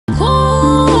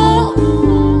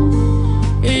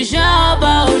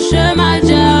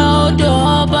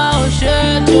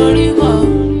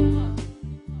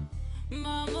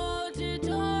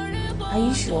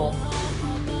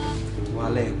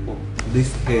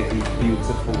This hair is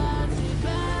beautiful.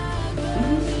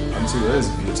 Auntie, your hair is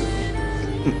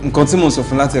beautiful. Continue so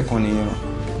flat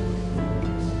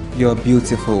You're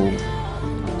beautiful.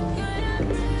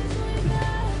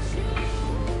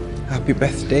 Happy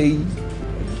birthday.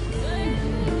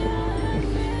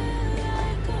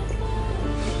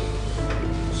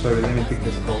 Sorry, let me pick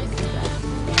this call.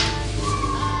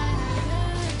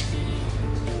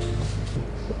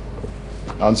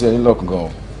 Auntie, any luck go?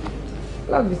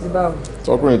 Love is about.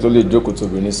 Talking to only joke to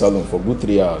be in salon for good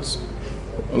 3 hours.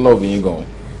 Love you go.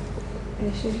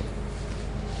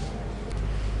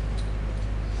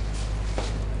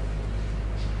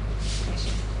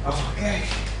 Okay.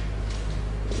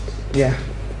 Yeah.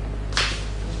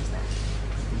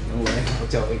 No way. I'll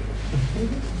tell you.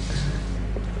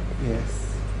 Yes.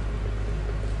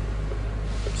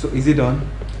 So is it done?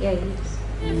 Yeah, it is.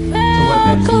 So what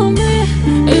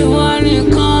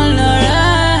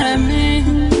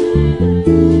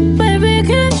Baby,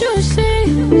 can't you see?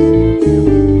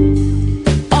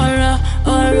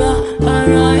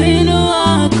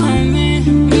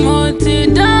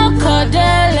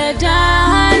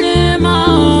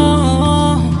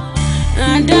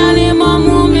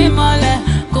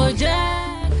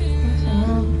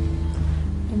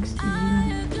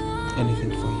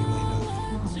 Anything for you, my love.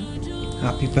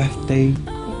 Happy birthday.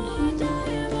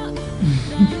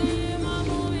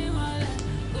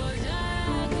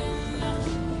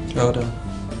 Well done.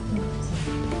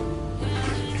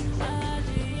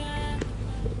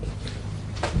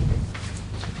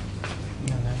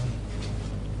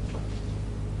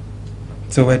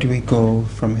 So where do we go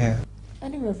from here?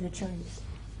 Anywhere of your choice.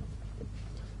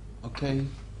 Okay.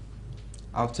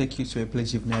 I'll take you to a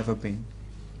place you've never been.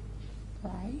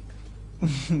 Right?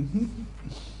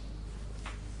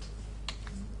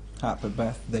 Happy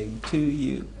birthday to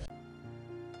you.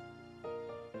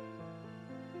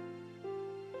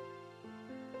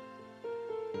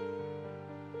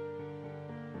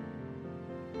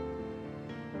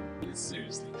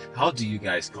 Seriously, how do you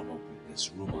guys come up with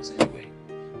these rumors anyway?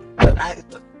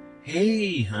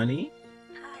 Hey, honey.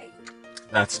 Hi.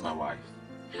 That's my wife.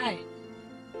 Hi.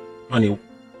 Honey,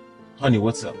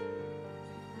 what's up?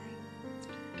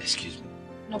 Excuse me.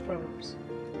 No problems.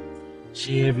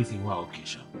 She everything well, okay,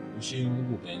 Sha. She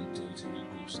will bend to the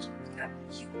ghost.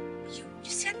 You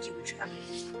said you were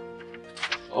traveling.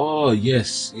 Oh,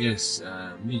 yes.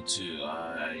 Me too.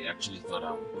 I actually thought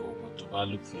I would go, but to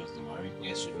look close to my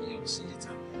request with me, I'll see it.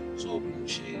 So, we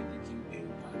share the king pay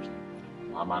back.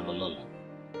 Mama Lola.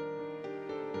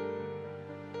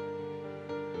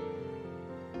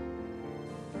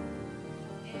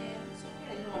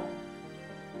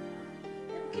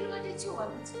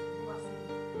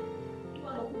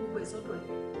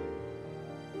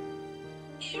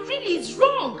 It really is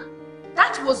wrong.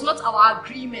 That was not our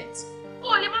agreement. Oh,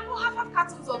 let me go have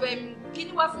cartons of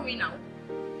quinoa for me now.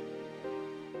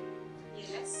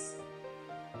 Yes.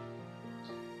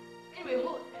 Anyway,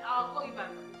 hold. I'll call you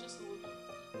back. Just hold on.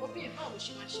 But babe, how was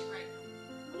she right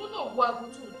now? You don't know what I'm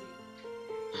going to do.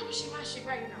 How was she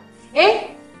right now?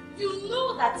 Eh? You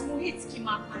know that Mohit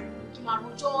Kima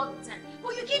Rojo all the time.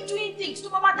 But you keep doing things to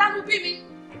Mama Danu baby.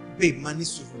 Babe, mani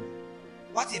suru.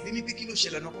 What if me pick kilo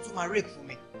shell no come rape for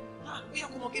me? Ah, we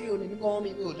come okay me o le mi go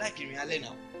me o like irin ale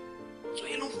now. So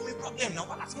you don't for me problem now.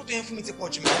 That's not to for me to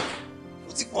watch me.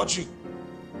 What's it watch you?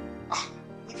 Ah,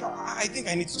 I think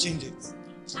I need to change it.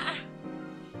 Ah.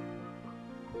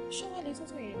 Show what little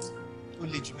to it. O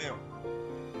le ju be o.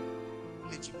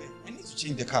 I need to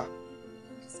change the car.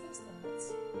 Discuss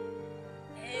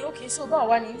that. Okay, so about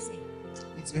what you say?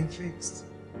 It's been fixed.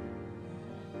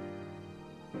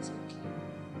 It's okay.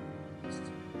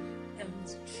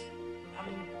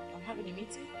 I'm having a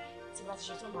meeting. It's about to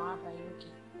shut down my app. Are you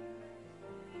okay?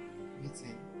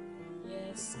 Meeting?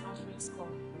 Yes, conference call.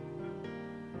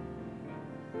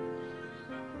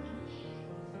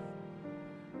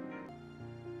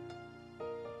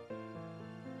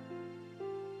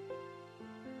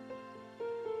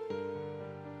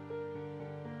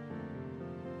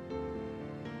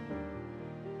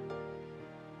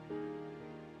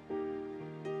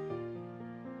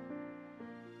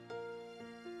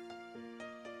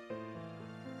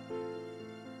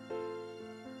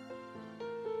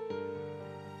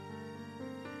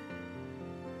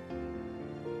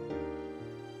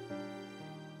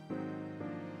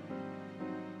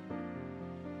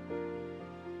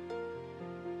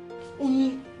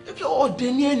 Ọdẹ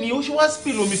ni ẹni ó ṣe wá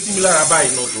spill omi sí mi lára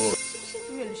báyìí náà tó. Ṣé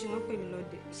torí ẹ̀ ló ṣe wọ́n pè mí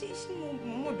lọ́dẹ? Ṣé mo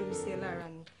mọ̀ domi sí ẹ lára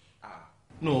ni?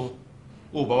 No,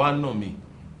 oh, but why not me?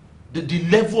 The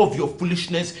level of your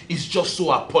foolishness is just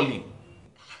so appalling.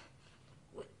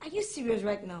 Are you serious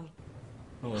right now?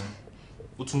 No,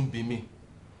 ó tún bí mi.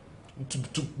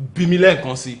 To bí mi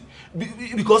lẹ́ẹ̀kan sí.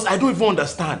 Because I don't even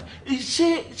understand.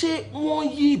 Ṣé wọ́n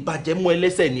yí ìbàjẹ́ mọ́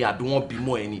ẹlẹ́sẹ̀ ni àbí wọ́n bí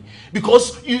mọ́ ẹni?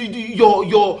 Because you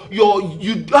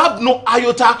have no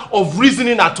iota of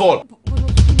reasoning at all.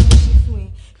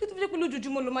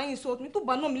 Lójoojúmọ́ ló máa ń insult mi tó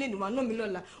bá náà mi lè ní wàá náà mi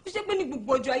lọ́la ó ṣe pé ní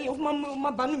gbogbo ọjọ́ ayé ó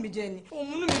máa bánú mi jẹ́ ni òun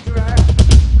múnú mi dùn rárá.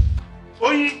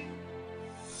 Oyin.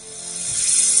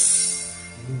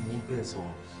 Inú mi bẹ́ẹ̀ sọ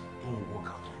don't work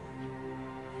out.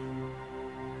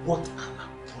 What an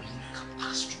appalling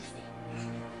catastrophe.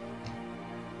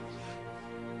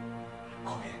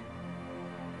 Come here.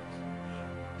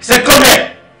 I said come here.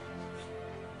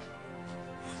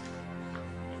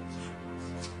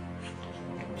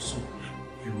 So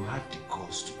you had the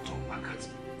cause to talk back at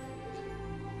me.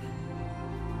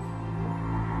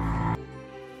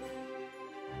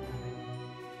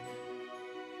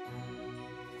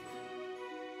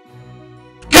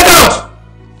 Get out!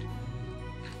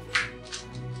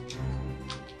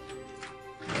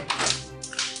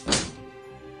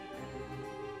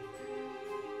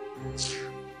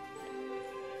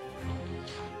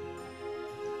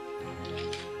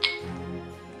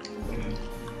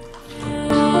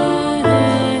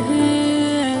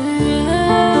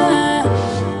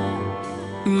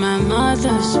 My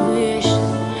mother's wish,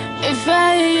 if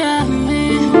I am me,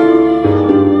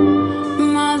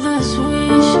 mother's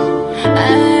wish,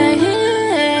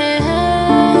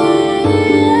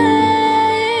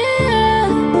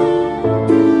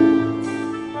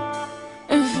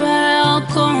 if I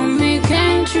come me,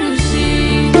 can't you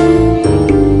see?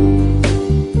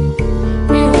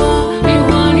 You want me.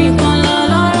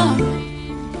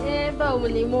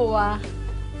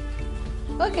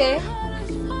 Okay.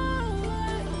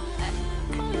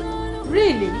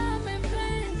 Really?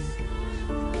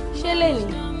 Ṣé lẹ́yìn?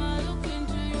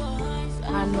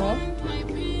 Àná?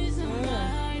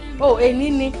 Oh, èní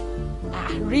ni?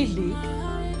 Really?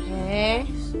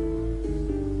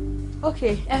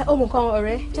 Okay, ọmọ kan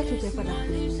ọ̀rẹ́, jẹ́ kí n pè padà.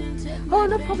 Oh,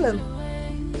 no problem.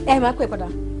 Máa pè padà.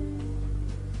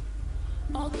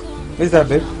 Who's that,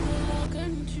 babe?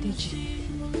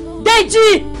 Deji!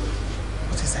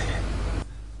 What is that?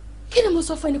 Kí ni mo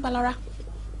sọ fún ẹ nípa Lára?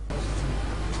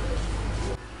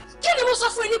 Kí ni mo sọ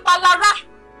fún ẹ nípa Lára?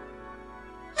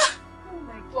 Oh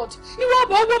my God! Ìwọ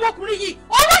ọmọkùnrin yìí,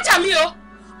 ó wájà mí o!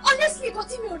 Honestly, nǹkan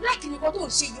tí mi ò like nǹkan tó ń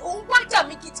ṣe yìí, ó wájà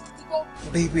mí kìtìkìtì gan.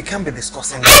 Babe, we can't be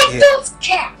discussing I this here. don't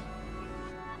care!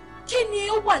 Kí ni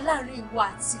ó wà láàrin ìwọ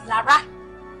àti Lára?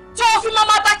 Tó o fi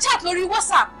máa bá chat lórí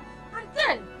WhatsApp. And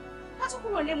then, láti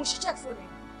kúrò lé mo ṣe check phone ẹ.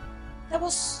 There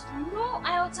was no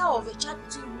iota of a chat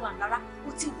between you and Lára.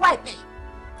 O ti wipe ẹ.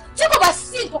 Tí kò bá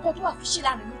sí nǹkan kan tó wà fi ṣe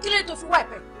lánàá mi, kí ló dé tó fi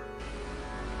wipe ẹ?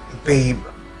 Babe,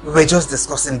 we're just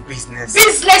discussing business.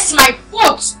 Business my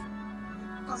fault!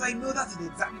 Because I know that is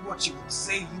exactly what she would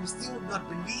say. You still would not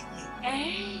believe me.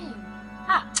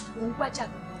 Òun gbájà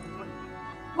mi lọ́wọ́ ni.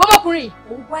 Ọmọkùnrin,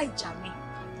 òun gbá ìjà mi.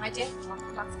 Má jẹ́ àwọn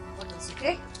akọ́lá fún mi lọ́dọ̀ sí,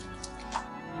 okay?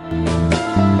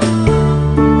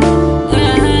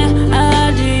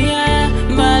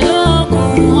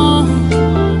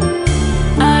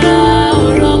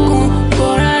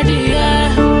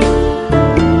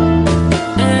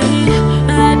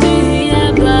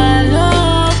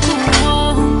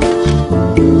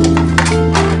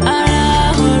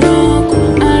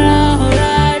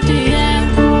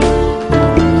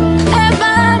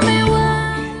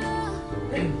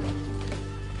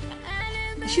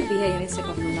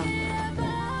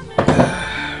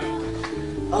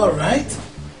 All right.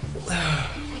 I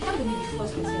can't believe you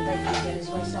forced me to invite you again. Is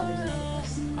why Saturday night with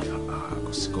us.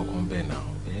 Kò sí kankan bẹ́ẹ̀ náà.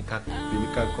 We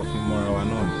ká coffee mọ́ra wa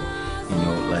náà ni. You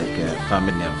know, like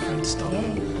family and friends stuff. Yeah,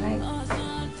 right.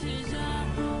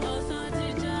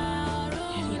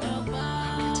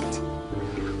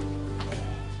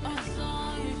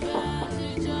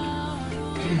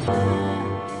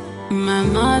 My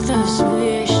mother's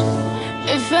wish,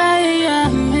 if I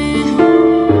am me,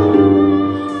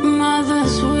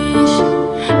 mother's wish,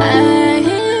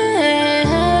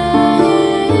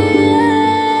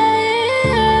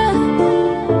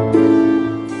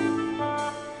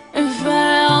 if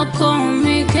I'll come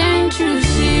me, can't you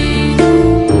see?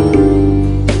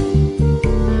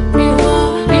 You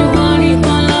want it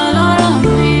on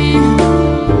me.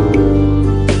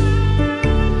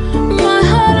 My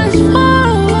heart is far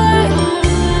away.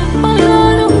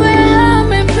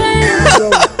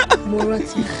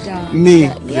 Me?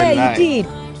 Yeah, you did.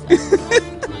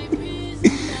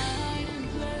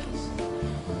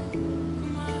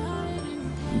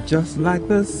 Just like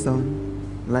the sun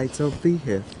lights up the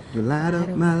earth, you light up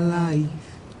my life.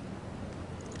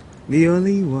 The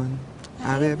only one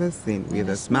I've ever seen with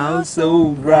a smile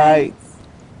so bright.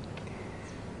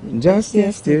 Just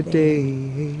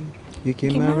yesterday, you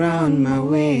came around my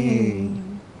way.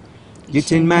 You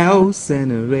changed my whole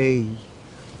scenery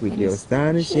with your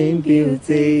astonishing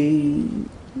beauty.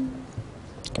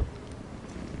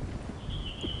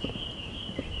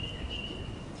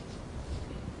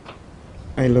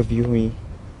 I love you, Huy.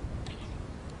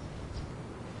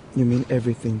 You mean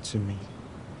everything to me.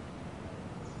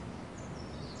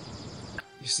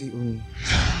 You see, Huy.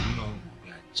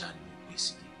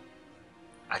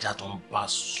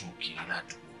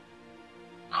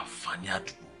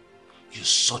 You're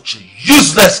such a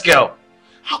useless girl.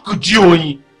 How could you,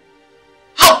 Huy?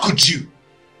 How could you?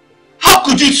 How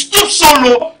could you stoop so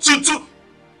low to?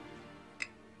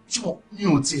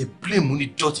 You say blame only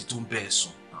dirty to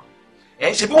person.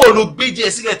 She will gbé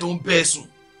díẹ̀ sílẹ̀ tó ń bẹ́ sùn.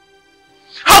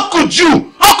 How could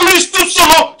you? How could you stoop so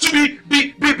low to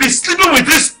be sleeping with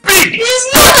this pig? He's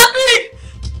not a pig.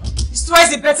 He's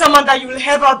twice a better man than you will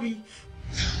ever be.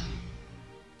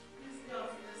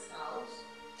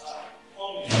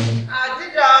 I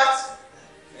did that.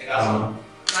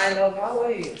 My love, how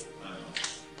are you?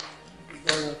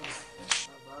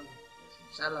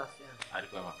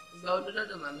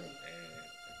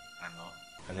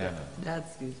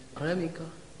 That's good. Remiko.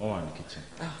 Oh, in the kitchen.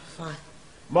 Ah, fine.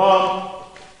 Mom!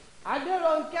 I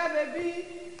don't care, baby.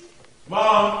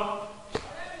 Mom!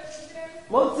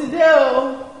 What's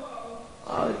today?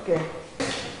 Okay.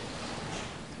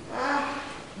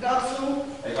 Gasu.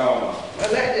 Hey, come on.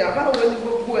 Already, I can't wait to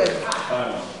go for it.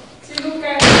 See, look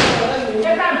at it.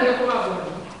 Get out there, come on.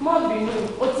 Mom, be no.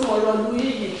 What's more on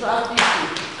Louis? Traffic.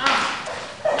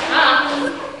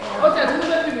 Okay, do you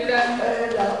let me there?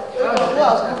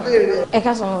 Ẹ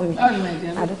ká sọ mọ́ mi. Oh, my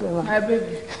dear. Àdúgbò wa. Hi,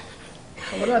 baby.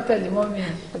 I'm going to tell you, mommy.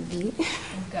 Òbí.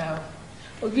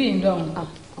 Òbí ń dọ̀hún.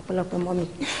 Ọ̀pọ̀lọpọ̀ mọ́ mi.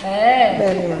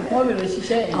 Bẹ́ẹ̀ni ma. Mọ́mí ló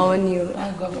ṣiṣẹ́ yìí. Àwọn ni o.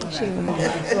 Ṣé ìwọ̀n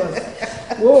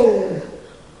wò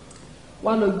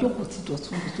wá lọ jókòó tí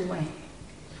dọ̀tún bí tó wáyé.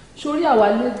 Sórí àwa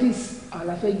ladies, àwa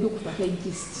la fẹ́ jókòó tá fẹ́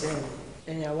gist.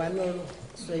 Ẹ̀yin àwa lọ́rùn.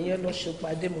 Sọ yẹn lọ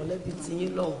ṣèpàdé mọ̀lẹ́bí tí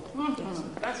yín lọ́hùn.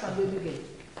 That's my baby girl.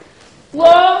 Wo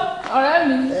ọ̀rẹ́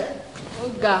mi. Ó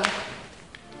ga.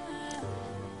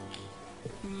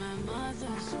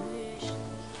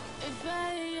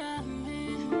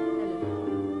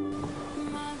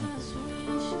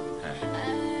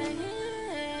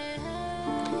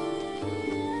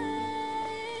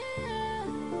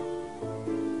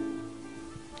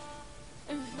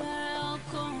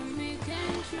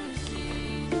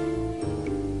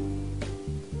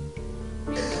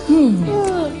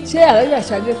 Ṣé àlọ́jà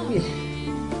ṣàgbé pè é?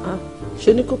 Ṣé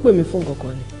ní kó pè mí fún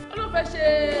kankan ni? Olùfẹ́ ṣe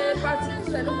pàtí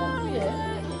ìṣẹ̀lẹ̀ ló kọ́ pè é.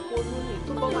 Olórí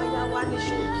tó bá wá yá wá ní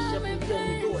ṣé òṣìṣẹ́ pé jẹ́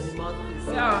ẹni tó wọ̀ ní máa pè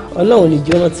sí. Ọlọ́run ní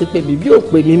jọ́nà ti pè mí bí ò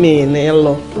pè mí mi ìní ẹ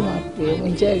lọ. Ó máa pè é, mo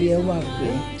jẹ́rìí ẹ máa pè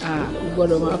é. Ó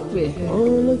gbọ́dọ̀ máa pè é.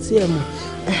 Ọ̀run ló tiẹ̀ mọ̀.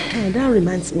 That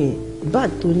reminds me, bag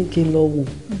tó ní kí n lọ wò.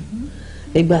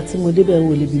 Ìgbà tí mo débẹ̀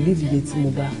wò lè believe iye tí mo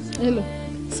bá. Hello.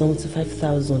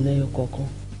 75,000 lẹ́yọ kọ̀ọ̀kan.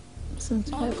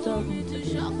 75,000.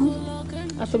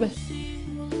 Afẹ́bẹ̀.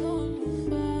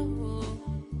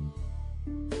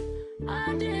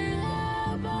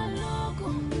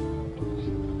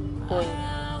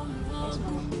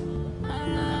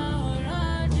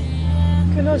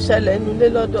 Kí ló ṣẹlẹ̀ nínú ilé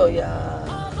lọ́dọ̀ ìyá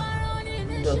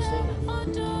Dọ̀tun?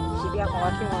 Ṣèbí àkànwá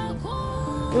kí wọ́n ní.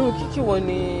 Irú kíkí wo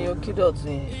ni o kí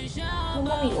Dọ̀tun yẹn? Mo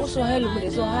mọ́ mi, ó sọ hello, mo lè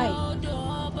sọ hi.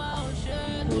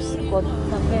 Mo sì kọ́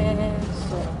ta fẹ́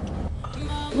sọ.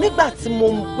 Nígbà tí mo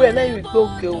ń gbé lẹ́yìn wípé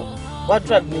òkè o, wá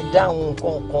drive mi dáhùn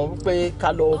nǹkan wípé ká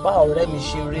lọ bá ọ̀rẹ́ mi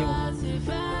ṣeré o.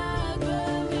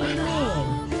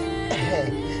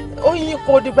 Oyin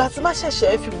kò dìgbà tí má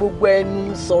ṣẹ̀ṣẹ̀ fi gbogbo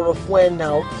ẹnu sọ̀rọ̀ fún ẹ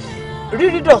náà.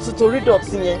 Rírí Dọ̀tun torí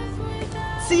Dọ̀tun yẹn.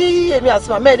 Tí èmi àti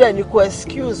màmá ẹ̀dẹ̀ ní kò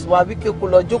excuse wa wípé kò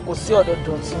lọ jókòó sí ọ̀dọ̀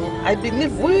Dọ̀tun. I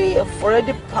believe we have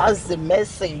already passed the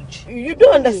message. You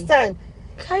don't understand.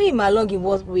 Carry him along in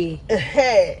what way?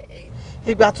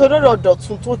 Ìgbà tó dọ̀dọ̀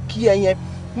Dọ̀tun tó kí ẹ yẹn,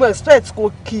 mo expect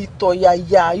kó kí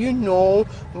tọ̀yàyà, you know,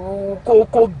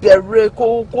 kó bẹ̀rẹ̀,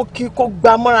 kó kí, kó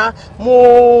gbàmọ́ra.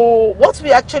 What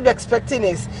we actually expecting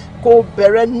is kó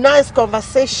bẹ̀rẹ̀ nice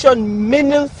conversation,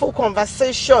 meaningful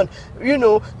conversation, you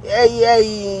know,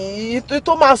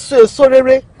 tó máa so èso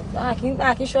rere.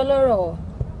 Àkínṣọ́ lọ́rọ̀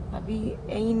àbí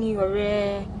ẹ̀yin ní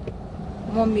ọ̀rẹ́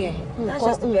mọ́mí ẹ̀.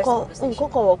 Nǹkan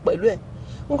kan wọ̀ pẹ̀lú ẹ̀.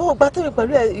 Nǹkan gba tèmi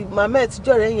pẹ̀lú ẹ̀ màmá ẹ̀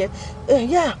tíjọ́ rẹ̀ yẹn.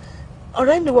 Yeah.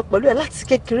 Ọ̀rẹ́ ni wọ pẹ̀lú ẹ̀ láti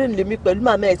kékeré lèmi pẹ̀lú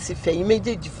màmá ẹ̀ ti fẹ̀yìn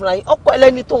méjèèjì fúnra yín. Ọkọ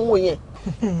ẹlẹ́ni tó ń wò yẹn.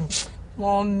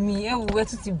 Mọ́mí ẹ wò ẹ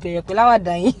tún ti bẹ̀rẹ̀ pẹ̀lú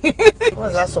àwàdà yín.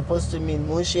 What's that supposed to mean?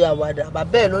 Mo ń ṣe àwàdà.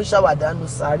 Bàbá ẹ̀ ló ń ṣàwàdà nù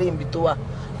sàárè ibi tó wà.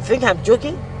 You think I'm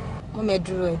joking? Mọ́mí ẹ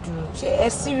dúró. Ṣé ẹ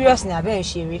serious ni àbẹ́ ẹ̀ ń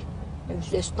ṣeré?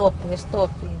 Stop,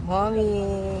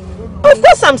 mommy. Of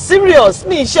course I'm serious.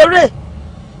 Me ṣeré.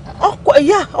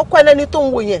 Ọkọ ẹlẹ́ni tó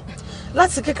ń wò yẹn.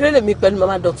 Láti kékeré lèmi pẹ̀lú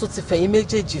mama Dọ̀tun ti fẹ̀yìn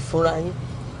méjèèjì fúnra yín.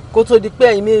 Kó tó di pé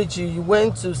ẹ̀yin méjì you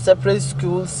went to separate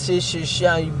schools,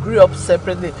 and you grew up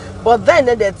separately. But then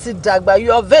ẹ ti dàgbà,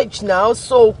 you are of age now,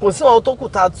 so kò sí àwọn tó kù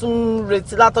tá tún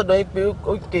retí látọ̀dọ̀ yín pé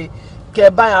okay, kẹ́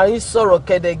bá yín sọ̀rọ̀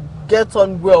kẹ́ dẹ̀ get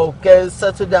on well, kẹ́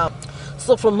settle down.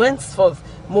 So from henceforth,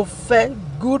 mo fẹ́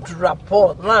good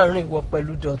rapport láàrin ìwọ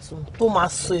pẹ̀lú Dọ̀tun tó máa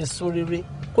so èso rere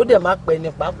kó dẹ̀ má pẹ́ ní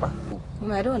pàápàá.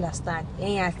 I don't understand.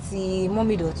 Ẹ̀yin àti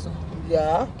mọ́mí Dọ̀tun.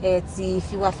 Yeah. Ẹ ti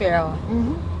fi wá fẹ́ra wa.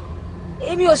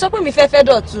 Èmi ò sọ pé mi fẹ́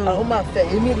Dọ̀tun. Àwọn máa fẹ́,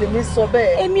 èmi lè mi sọ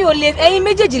bẹ́ẹ̀. Èmi ò lè, ẹ̀yin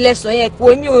méjèèjì lẹ sọ yẹn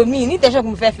kó èmi ò ní intention pé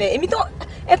mo fẹ́ fẹ́. Èmi tó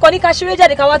ẹ kàn ní ká ṣeré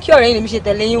jáde ká wá kí ọ̀rẹ́ yín lèmi ṣe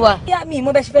tẹ̀lé yín wá. Yá mi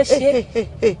mo bẹ́ ṣe fẹ́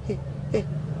ṣe.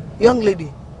 Young lady,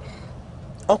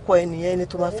 ọkọ ẹ nìyẹn ẹni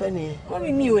tó máa fẹ́ nìyẹn.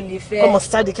 Mọ́mí mi ò lè fẹ́. Come on,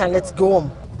 study and let's go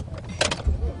home.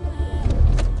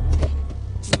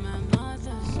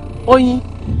 Oyin,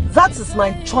 that is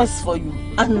my choice for you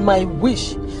and my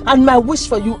wish. And my wish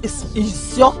for you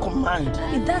is your command.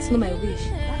 That's not my wish.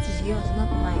 That is yours,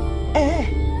 not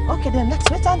mine. Okay then, let's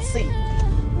wait and see.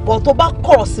 But tó bá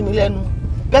kọ̀rọ̀ sí mi lẹ́nu,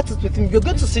 get it with him. You're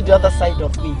going to see the other side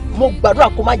of me. Mo gbàdúrà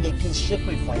kó má jẹ́ kí n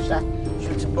ṣépè fún ẹ ṣá.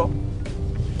 Ṣé o ti gbọ́?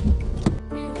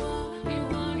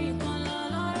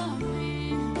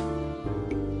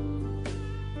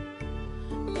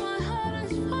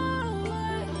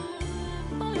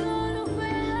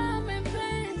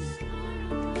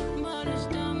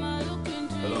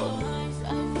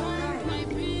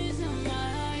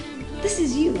 This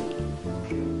is you.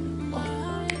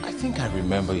 I think I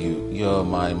remember you. You're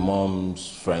my mom's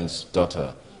friend's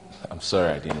daughter. I'm sorry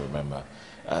I didn't remember.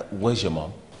 Where's your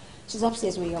mom? She's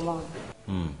upstairs with your mom.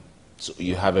 So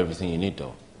you have everything you need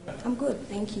though? I'm good,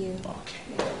 thank you.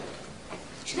 Okay.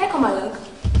 Should I come along?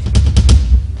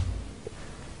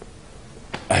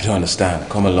 I don't understand.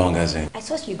 Come along as in? I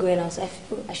thought you were going out, so I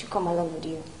feel I should come along with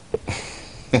you.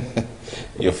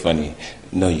 You're funny.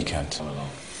 No, you can't. Come along.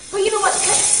 But you know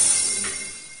what?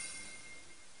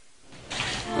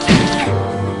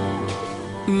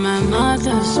 My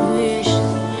mother's wish,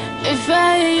 if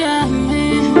I am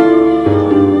me,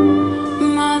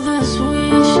 mother's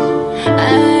wish,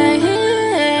 I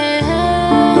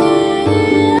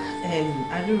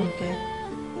don't care.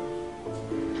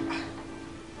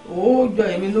 Oh,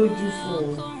 joy me lójú fún.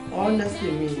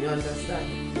 Honestly, me, you understand?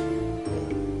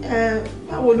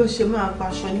 Báwo ló ṣe máa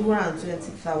paṣọ ní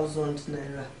 120,000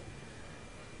 naira?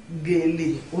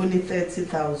 Gèlè ó ní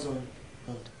 30,000.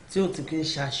 Tí ó ti kí ń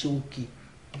ṣaṣọ òkè.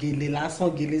 Gèlè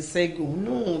lásán, gèlè ṣẹ́gun.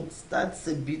 No, that's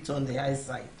a bit on the high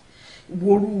side.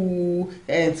 Woru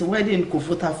ti wedding kò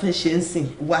fó ta fẹ́ ṣe ń sìn.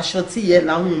 Wo aṣọ tí yẹ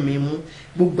láwọn mi mú.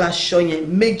 Gbogbo aṣọ yẹn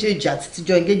méjèèjì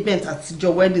àtijọ́ engagement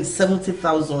àtijọ́ wedding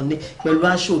 70,000 ní pẹ̀lú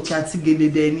aṣọ òkè àti gèlè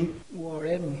dẹni. Wo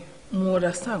ọ̀rẹ́ mi, mo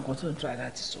understand nǹkan tó ń try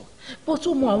láti sọ. Bó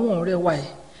tó mọ àwọn ọ̀rẹ́ wa ẹ̀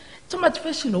tí wọ́n ti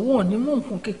fẹ́ ṣe ìnáwó wọn ní mú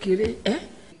nǹkan kékeré.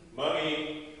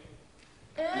 Mommy.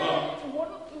 Mom.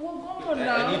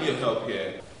 I need your help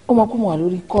here. Ó mọ kó mo wà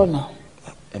lórí call náà.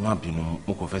 Ẹ má bínú,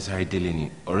 mo kàn fẹ́ sáré délé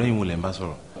ni. Ọ̀rẹ́ yín wo lẹ ń bá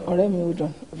sọ̀rọ̀? Ọ̀rẹ́ mi ò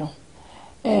dán.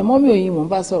 Mọ́mí òyìn mò ń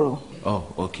bá sọ̀rọ̀. Oh,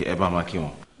 okay, ẹ bá máa kí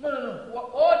wọn. No.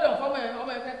 Ó dàn fọ́mọ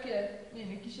ẹ fẹ́ kí ẹ ní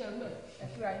ìní kíṣẹ́ rú ẹ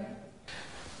fúra yín.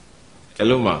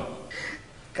 Hello, ma.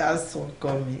 Ká sọ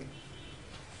ọkọ mi.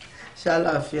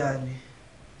 Ṣàlàáfíà ni.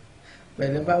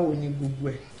 Pẹ̀lẹ́ báwo ni gbogbo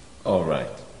ẹ̀? All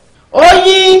right.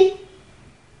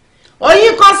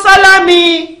 Oyin kan sọ́lá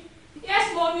mi.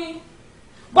 Yes, mommy.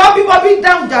 Bọ́bí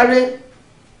dáhùn jàre.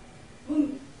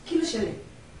 Kí ló ṣẹlẹ̀?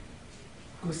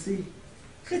 Kò sí.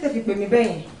 Kí ló tẹ́ fi pè mí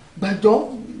bẹ́yẹn? Gbàjọ́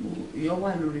ìyọ́ wà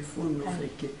lórí fóònù ọ̀fẹ́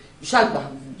kẹ́. Ṣàgbà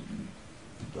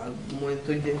mọ ẹ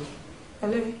tó jẹ́.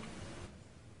 Hello?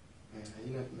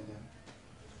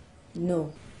 No,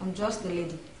 I'm just a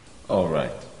lady. All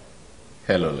right.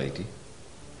 Hello, lady.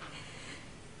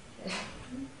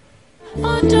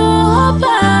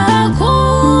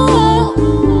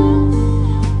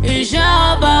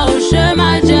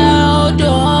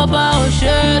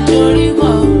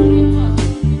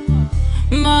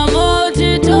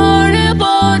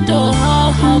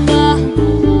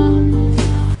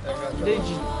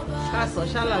 Deji, káàsán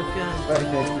ṣàlàáfíà.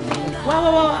 Wá.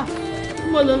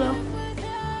 Mo lọ lọ.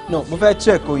 No, mo fẹ́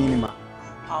check oyin ni mà.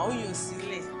 Àwọn yóò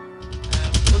sílẹ̀.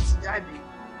 Ó ti jáde.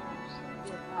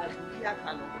 Bí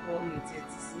àtàlọ́ kọ́ mi tiẹ̀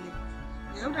ti sílẹ̀.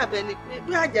 Ìyẹn ó dàbẹ̀ ni pé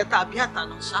bí àjẹta àbí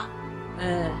àtàlọ́ ṣá.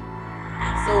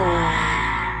 So,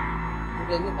 mo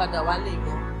dẹ̀ ní padà wálé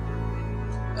mọ́.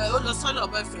 Ó lọ sọ́dọ̀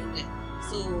boyfriend ẹ̀.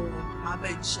 So, máa bẹ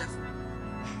jíṣẹ́ fún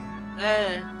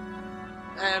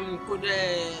kò dẹ̀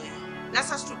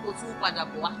necessary kò tún padà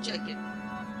bọ̀ wá check ẹ̀.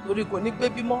 torí kò ní gbé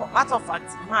bímọ matter of fact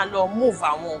máa lọ move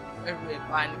àwọn ẹrù ẹ̀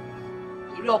bá ní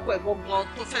torí ọkọ ẹ̀ gangan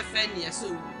tó fẹ́ nìyẹn so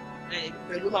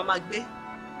pẹ̀lú máa gbé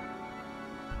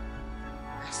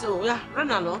so yeah run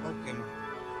along. Okay, ma.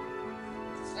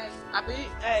 Àbí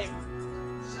ṣé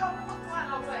ọmọ tó wà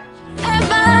lọ́wọ́ ẹ̀. Ẹ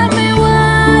bá mi wá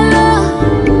lọ,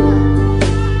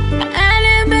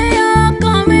 ẹni bí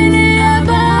ọkàn mi ni ẹ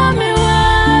bá mi wá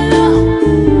lọ.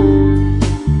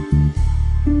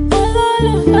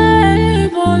 Olólùfẹ́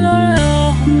ìbò lórí o.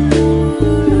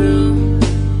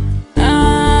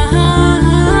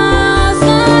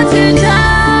 Ọ̀sán ti já,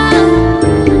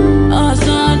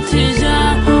 ọ̀sán ti já,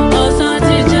 ọ̀sán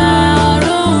ti já,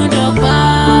 ọ̀run dọ̀pá.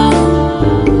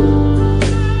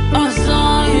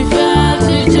 Ọ̀sán ìfẹ́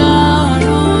ti já,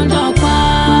 ọ̀run dọ̀pá.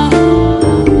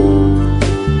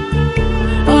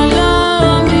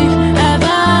 Olómi ẹ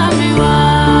bá mi wá.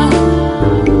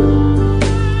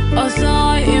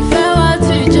 Ọ̀sán ìfẹ́ wa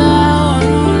ti já,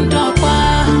 ọ̀run dọ̀pá.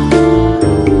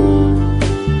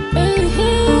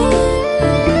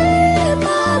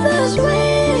 Mother's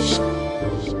wish.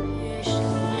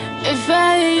 Ìfẹ́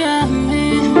ìyá mi.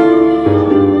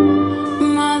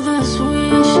 Mother's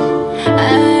wish.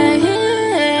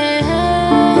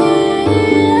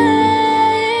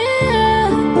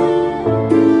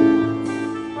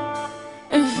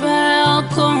 Ìfẹ́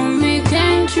ọkọ mi,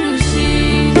 can't you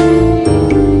see?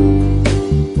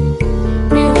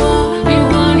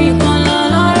 Ìwọ nìkan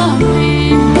lọ́rọ̀ mi.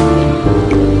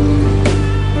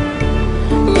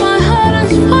 My heart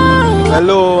is full.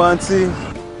 Hello, aunty.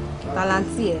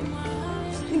 Talanti ẹ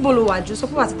níbo lo wà jù sọ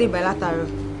pé wà ti dé ìbàyẹ̀ látàárọ̀.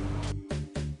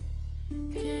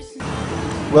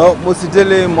 Well, mo ti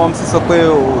délé mom sì sọ pé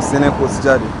o sí ní kò sí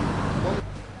jáde.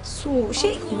 So ṣé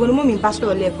ìwọ ni mọ́mí bá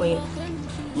sọ̀rọ̀ lẹ́ẹ̀kan yẹn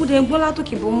mo dẹ̀ ń gbọ́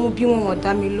látòkè bó mú bí wọn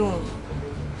dá mi lóhùn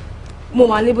mo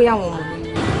wà lé bóyá wọn mọ̀ mi.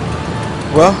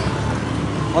 Well,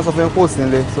 wọ́n sọ fún mi pé o sí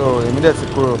nílé so èmi dẹ̀ ti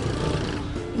kúrò.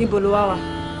 Níbo ló wá wà?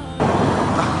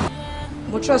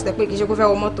 Mo trust ẹ pé kì í ṣe kó fẹ́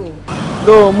wọ mọ́tò.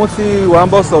 Though mo ti wà ń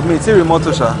bọ́ sọ mi tí rí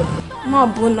mọ́tò ṣá. Má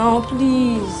bọ̀ náà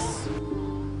please.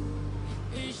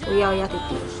 Oya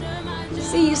tètè.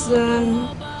 See you soon.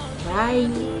 Bye.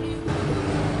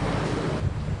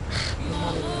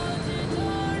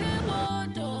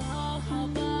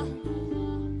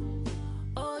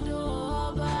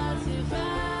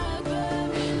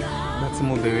 Láti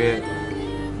mo bẹ̀rẹ̀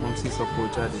wọ́n ti sọ pé ó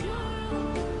jáde.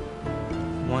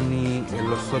 Wọ́n ní ẹ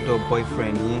lọ sọ́dọ̀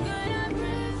boyfriend yín.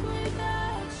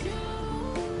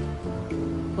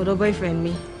 Ọ̀dọ̀ boyfriend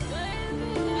mi.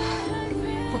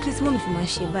 But please mọ́mí fi máa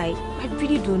ṣe báyìí. I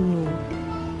really don't know.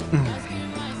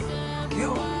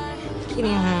 Kí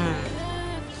ni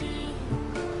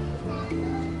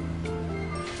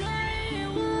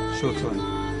Ṣóòtọ́ ni.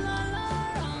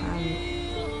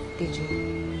 Deji.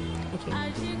 Okay.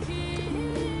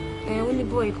 Only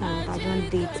boy can I don't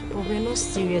date, but we're not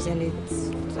serious and it's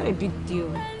not a big deal.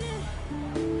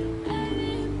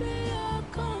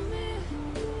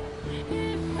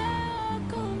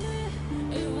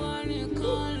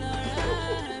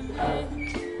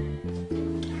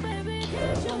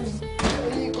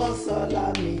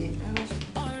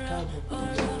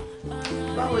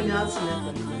 Báwo ni a ti lè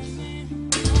pẹ̀lú?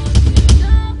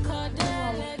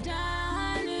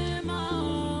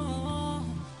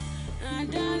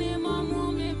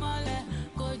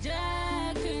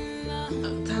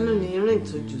 Ta ló ní eré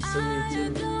ìtọ́jú sórí ètò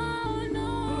mi?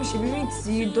 Mo ṣe bí rí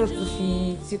tí dọ́tù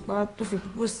fi tipa tó fi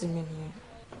propose mi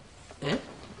nìyẹn.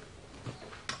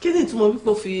 Kí ni ìtumọ̀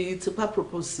pípọ̀ fi tipa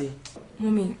propose?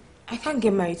 Mommy, I can't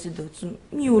get married to Dọ̀tun.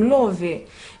 Mi ò love ẹ̀.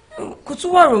 Kò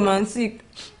tún wà romantic.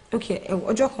 Okay,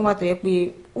 ọjọ́ kan wà tó yẹ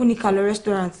pé ó ní ká lọ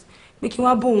restaurant pé kí wọ́n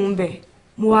á bóun bẹ̀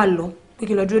mo wá lọ pé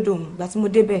kí lọ dúró dòun ìgbà tí mo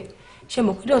débẹ̀ ṣe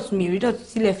mọ̀ pé Dọ̀tun mi rí Dọ̀tun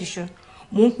sílẹ̀ fi ṣan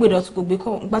mò ń pè Dọ̀tun kò gbé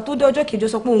kọ́ ìgbà tó dé ọjọ́ kejì ó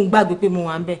sọ pé òun gbàgbé pé mo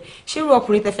wà ń bẹ̀ ṣé irú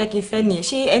ọkùnrin tẹ fẹ́ kí n fẹ́ nìyẹn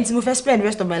ṣé ẹni tí mo fẹ́ spend the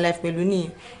rest of my life pẹ̀lú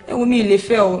nìyẹn ẹ wo mi ì lè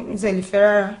fẹ́ o mi ì lè fẹ́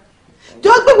rárá.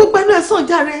 Jọ gbé gbogbo ẹnu ẹ sàn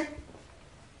járe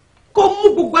kó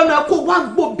mú gbogbo ẹnu ẹ kó wá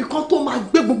gbòbí kan tó máa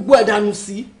gbé gbogbo ẹ dànù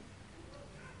sí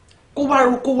kó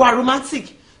wá romantic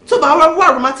tó bá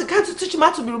wá romantic can't you teach him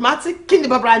how to be romantic kí ni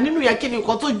bàbá nínú yẹn kí ni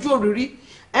nǹkan tó ju òrìrí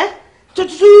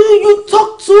you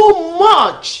talk too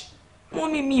much.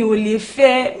 Mọ́mí mi ò lè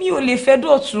fẹ́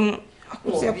Dọ̀tun.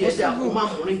 Òbí ẹ̀dá kó má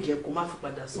mú ríngẹ̀ kó má fi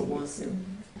padà sọ wọ́n sí.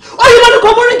 Ó yí lọ́dún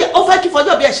kan mú ríngẹ̀ ó fẹ́ kí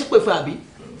fọjọ́ bí ẹ ṣe pè fún àbí.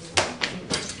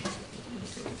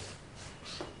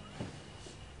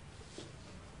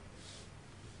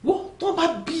 Wọ́n tó bá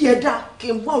bí ẹ̀dá kí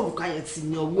n wá òrùka yẹn ti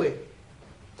ní ọwọ́ ẹ̀.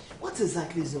 What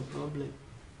exactly is your problem?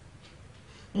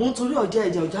 Mo ń torí ọjà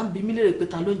ìjà ọjà ń bi mí lérè pé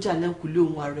ta ló ń jà lẹ́kùnlé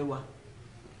ohun arẹwà.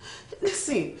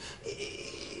 Listen,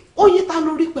 ó yí ta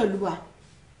lórí pẹ̀lú wa.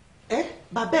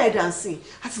 bàbá ẹ̀ dancing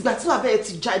àtìgbà tí bàbá ẹ̀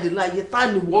ti jáde láyé tá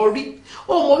ni wọ́n rí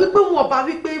ó mọ̀ wípé wọn bá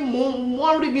wípé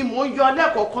wọ́n rí mi mò ń yọ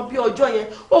lẹ́ẹ̀kọ̀ọ̀kan bí ọjọ́ yẹn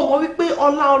ó mọ̀ wípé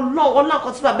ọlá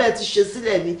kan tí bàbá ẹ̀ ti ṣe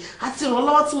sílẹ̀ ni àti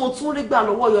ìrànlọ́wọ́ tí mo tún rí gbà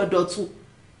lọ́wọ́ yọ Dọ̀tun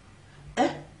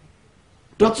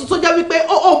Dọ̀tun tó jẹ́ wípé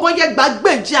ó mọ̀ yẹ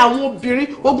gbàgbéjì àwọn obìnrin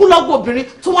ogúnlọ́gbọ̀n obìnrin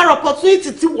tó wá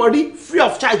opportunity tí wọ́n rí free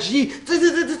of charge yìí tí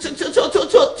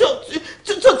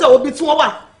ó tẹ̀ òbí tí wọ́n wà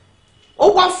ó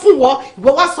wá fún wọn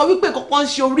ìwọ wá sọ wípé kankan ń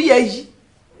ṣe orí ẹ yìí.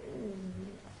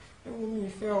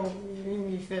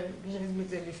 mi ìfẹ́ mi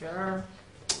tẹ̀lé fẹ́ rárá.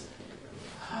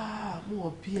 mo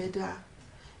ò bí ẹ dá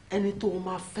ẹni tó o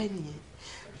máa fẹ́ nìyẹn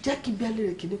jẹ́ kí bí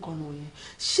ẹlẹ́rìí kìíní kan nù yẹn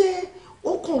ṣé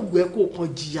ó kàn wù ẹ́ kó o kàn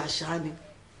jìyà ṣáá ni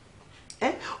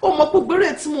ó mọ gbogbo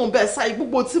eré tí mò ń bẹ sáyé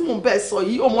gbogbo tí mò ń bẹ sọ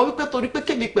yìí ó mọ wípé torí pé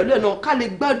kémi pẹ̀lú ẹ̀ náà ká lè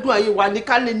gbádùn ayé wa ní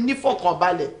ká lè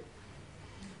nífọ̀kànbalẹ̀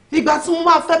ìgbà tí mo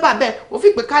máa fẹ́ bàbẹ́ ò fi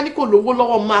pé ká ní kò lówó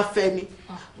lọ́wọ́ máa fẹ́ ni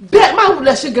bẹ́ẹ̀ máa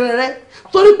wulẹ̀ ṣe gẹ̀rẹ́rẹ́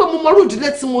torí pé mo mọrú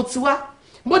ìdílé tí mo ti wá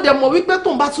mo dẹ̀ mọ̀ wípé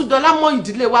tóun bá tún dọ́lá mọ́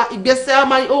ìdílé wa ìgbésẹ̀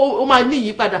ó máa ní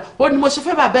ìyípadà ó ní mo ṣe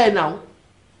fẹ́ bàbá ẹ̀ náà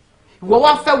ìwọ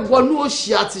wá fẹ́ wọnú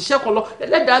òṣì àti iṣẹ́ kan lọ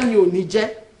ẹlẹ́dàá mi ò ní jẹ́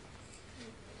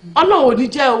Ọlọ́run ò ní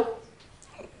jẹ́ o.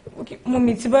 mo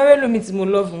mi ti bá rẹ́ lómi tí mo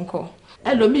love nǹkan.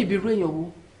 ẹlòmíì ibi irú èèyàn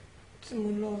wo. tí mo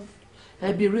love.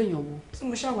 ẹbí irú èèyàn wo. tí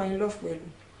mo ṣàwáyé love pẹ̀lú.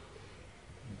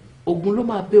 Ògùn ló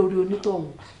máa bẹ́ orí onítọ̀hún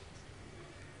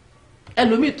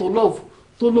ẹlòmíì tó love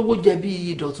tó lówó jẹ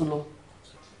bí Dọ̀tun lọ.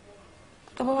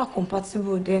 tó bá wà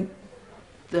compatible then.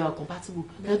 they are compatible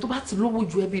ẹni tó bá ti lówó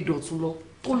ju ẹbí Dọ̀tun lọ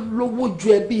tó lówó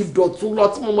ju ẹbí Dọ̀tun lọ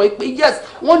tí mo mọ̀ pé yes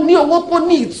wọ́n ní owó tó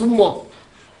ní ìtumọ̀.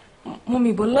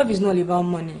 Mommy, but love is not about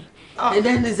money. And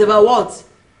then it's about what?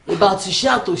 About iṣẹ́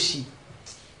àtòṣì.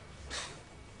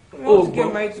 I want to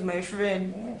get married to my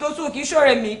friend. Dọ̀tun kì í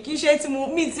ṣọ̀rẹ́ mi kì í ṣe tí mo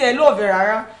mi tiẹ̀ love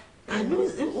rárá. I know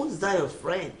who is that your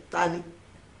friend? Tani?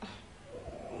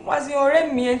 Wá sí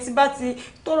ọ̀rẹ́ mi ẹni tí bá ti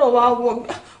tọrọ wá wọ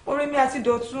ọ̀rẹ́ mi àti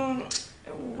Dọ̀tun.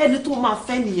 Ẹni tó máa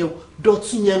fẹ́ nìyẹn o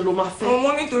Dọ̀tun yẹn ló máa fẹ́.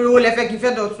 Wọ́n nítorí owó lẹ fẹ́ kí n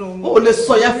fẹ́ Dọ̀tun. O lè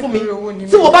sọ yẹn fún mi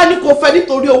tí mo bá ní kó fẹ́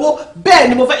nítorí owó bẹ́ẹ̀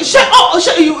ni mo fẹ́ ṣé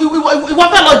ìwọ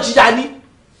fẹ́ lọ jìyà ni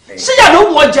ṣé ìyà ló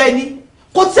wọ́n jẹ ni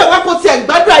kò tiẹ̀ wá kò tiẹ̀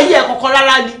gbádùn ayé ẹ̀ kankan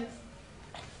rárá ni.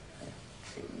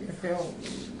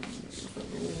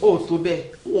 O tó bẹ́ẹ̀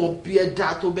wọ́n bí ẹ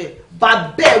dá tó bẹ́ẹ̀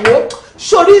bá bẹ́ẹ̀ wo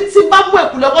sórí tí bá mú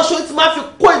ẹ̀kú lọ́wọ́ sórí tí máa fi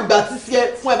kó ìgbà tí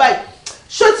fún ẹ báyìí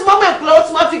ṣé tí máa mú ẹ̀kú lọ́wọ́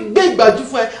tí máa fi gbé ìgbàjú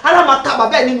fún ẹ ara máa ta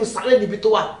bàbá ẹ nínú sáré níbi tó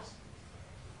wà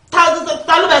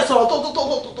ta ló bẹ sọ̀rọ̀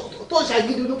tó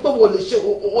ṣàgídí ní pé wọ́n lè ṣe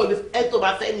ẹ tó bá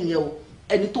fẹ́ nìyẹn o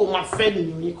ẹni tó máa fẹ́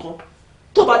nìyẹn kan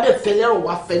tó bá dẹ̀ fẹ́ lẹ́rọ̀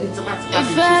wá fẹ́ ní tí máa ti ká lè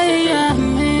ṣe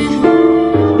sọ́fẹ́.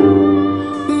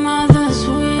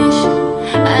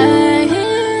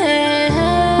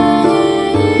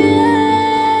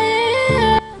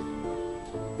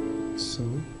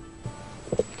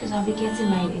 I'll be getting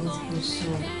married anytime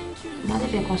soon. Now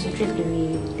that I concentrate on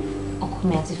me, ọkọ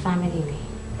mi àti family mi.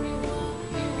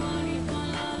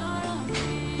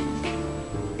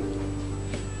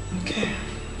 Okay.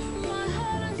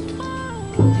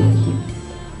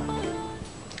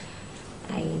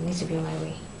 I need to be on my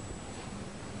way.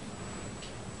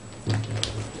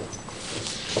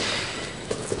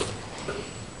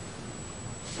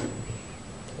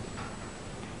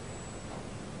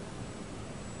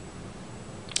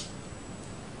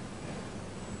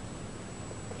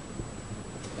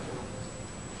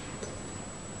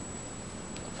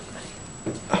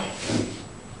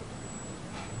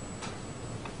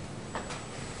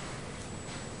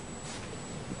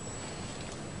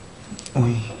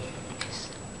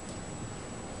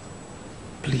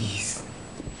 Please,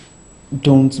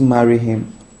 don't marry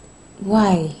him.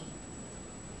 Why?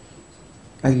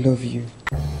 I love you.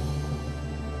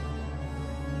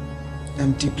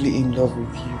 I'm deeply in love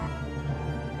with you.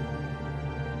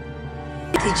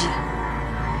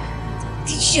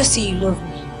 Did you just say you love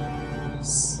me?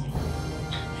 Yes.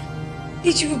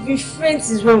 Did you be friends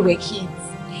since when we were kids?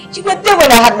 You were there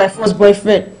when I had my first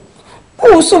boyfriend.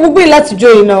 Oh, so we'll be allowed to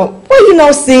join now. Why are you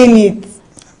now saying it?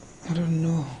 I don't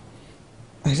know.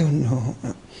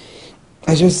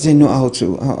 I just didn't know how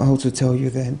to tell you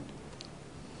then.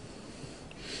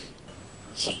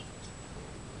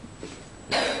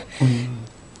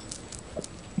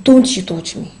 Don't you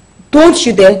touch me. Don't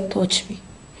you dare touch me.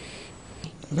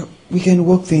 But we can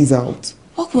work things out.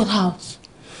 Work what out?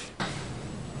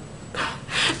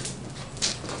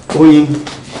 Oyin.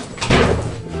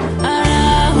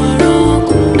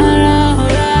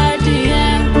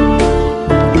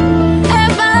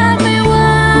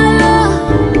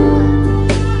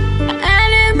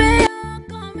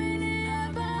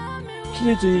 Kí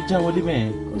ló tó já wọlé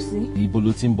mẹ́ẹ̀? Kò sí. Ibo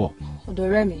ló ti ń bọ̀? Ọ̀dọ̀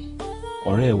ọ̀rẹ́ mi.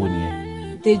 Ọ̀rẹ́ ẹ̀ wo nìyẹn?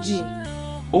 Dèjì.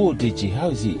 Oh, Deji, how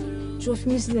is he? Just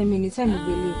miss them anytime you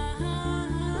believe.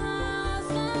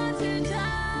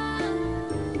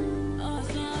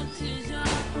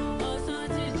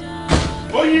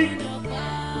 Oyi!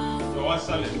 So what's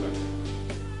that?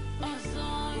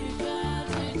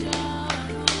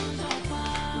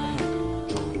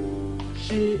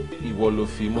 Ṣé ìwọ ló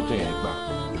fi mọ́tò yẹn gbà?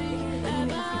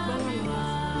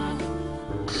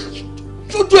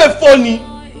 Ṣojú ẹ̀ fọ́ ni.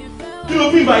 Kí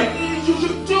ló fi báyìí?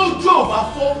 Tí ojú ọ̀ bá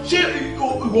fọ́, ṣé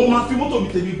ìwọ máa fi mọ́tò mi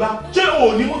tèmi gbá? Ṣé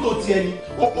o ní mọ́tò tiẹ̀ ni?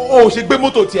 O ṣe gbé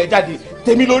mọ́tò tiẹ̀ jáde.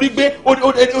 Tèmi lórí gbé, o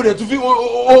rẹ̀ tún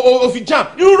fi jam.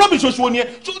 Irú rubbish oṣù wo ni ẹ?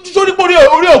 Sórí pé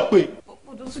orí ò pé.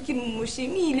 Odò tún kí mo ṣe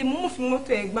mí ilé mo fi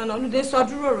mọ́tò ẹ̀ gbá náà olùdé sọ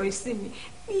àdúrò ọ̀rọ̀ ìsìn mi.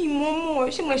 Mi mọ̀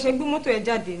ṣé mo ṣe gbé mọ́tò ẹ̀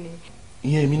jáde ni.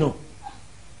 Ìyẹn èmi náà.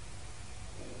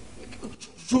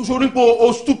 Sórí pé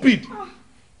o stupid.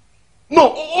 No,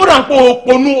 ó rà pé o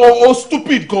ponú o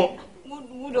stupid gan.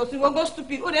 Odò tí wọ́n gbọ́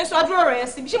stupid ó dẹ̀ sọ àdúrò ọ̀rọ̀ ẹ̀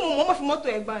sí mi ṣé mo mọ̀ fi mọ́tò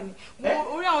ẹ̀ gbá ni.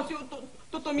 Orí àwọn tí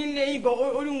tó tó mi lé yìí gan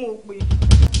orí wọn ò pé.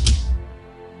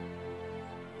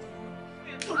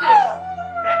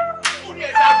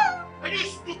 Are you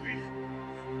stupid?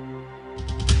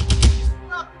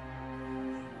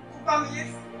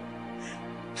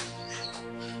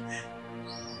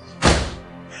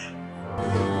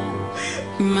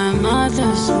 My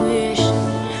mother's wish,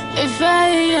 if I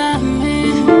am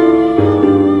me,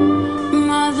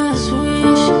 mother's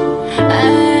wish,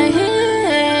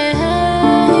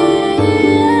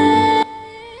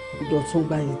 Dọ̀tún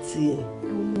gba etí ẹ̀.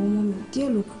 Ọmọ mi díẹ̀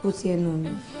ló kókó tí ẹ nà mí.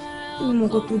 Ó mọ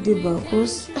nǹkan tó dé bá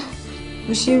cause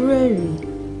mo ṣe rẹ́rìn.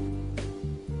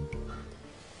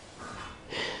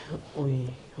 Oye,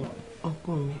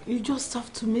 ọkọ mi, you just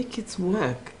have to make it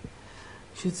work.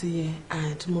 Ṣùtìyẹ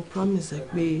and mo promise ẹ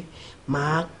pé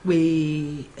màá pe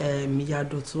ìyá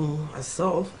Dọ̀tún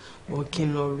herself or kí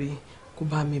n lọ rí kó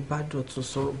bá mi bá Dọ̀tún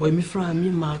sọ̀rọ̀ but èmi fúnra mi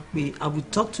máa pe I will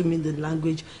talk to me in the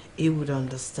language he would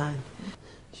understand.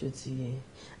 Ṣùtìyẹ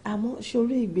àmọ́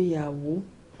ṣorí ìgbéyàwó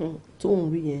tó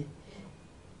ń wí yẹn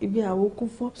ìgbéyàwó kún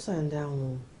fún ups and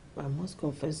downs. I must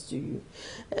confess to you.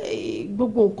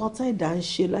 Gbogbo nǹkan tá ìdá ń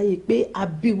ṣe láyé pé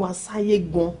àbíwá sáyé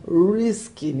gan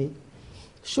risk ni.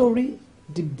 Ṣorí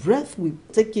the breath we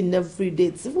take in every day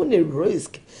it's even a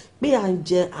risk. Pé à ń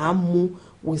jẹ à ń mu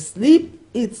we sleep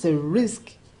it's a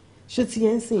risk. Ṣé ti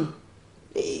yẹn sìn?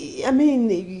 I mean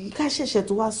ká ṣẹ̀ṣẹ̀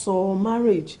tó wá sọ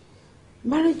marriage.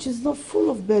 Marriage is not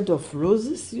full of bed of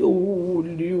roses. You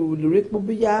lè pọ̀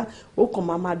bóyá ó kàn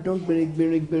máa dán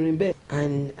gbèrègbèrègbèrè bẹ́ẹ̀.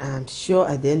 And I'm sure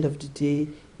at the end of the day,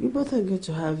 you both are going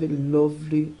to have a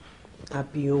lovely,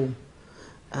 happy home.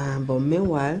 But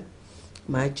meanwhile,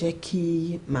 màá jẹ́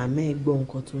kí màmá ẹ gbọ́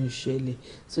nǹkan tó ń ṣẹlẹ̀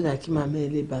so that kí màmá ẹ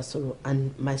lè bá sọ̀rọ̀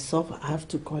and myself I have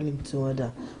to call him to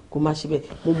order. Kó má ṣe bẹ́ẹ̀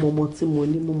mo mọ ọmọ tí mo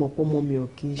ní mo mọ̀ pé ọmọ mi ò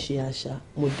kí ń ṣe àṣà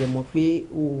mo dẹ̀ mọ̀ pé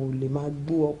o ò lè máa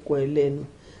gbó ọkọ ẹ lẹ́nu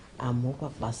àmọ́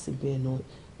pàpà síbẹ̀ náà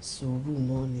sùúrù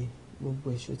náà ni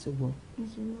gbogbo ẹ̀ṣọ́ tí gbọ́n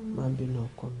máa ń bínú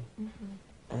ọkọ mi.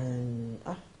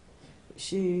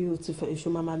 Ṣé o ti fẹ́ iṣu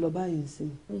máa lọ báyìí sí i?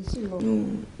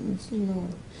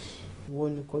 Ìwọ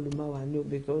nìkan ló máa wà ní o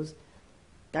because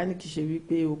dání kì í ṣe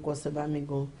wípé o kọ sẹ́bà mi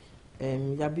gan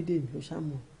Yabídèmí o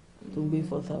ṣàmù tó ń gbé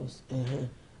 4,000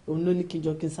 òun ló ní kí n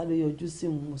jọ kí n sáré yọjú sí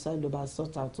mo sáré lọ bá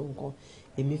sort out nǹkan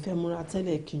èmi fẹ́ múra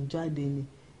tẹ́lẹ̀ kí n jáde ni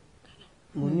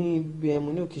mo ní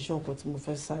occasion kan tí mo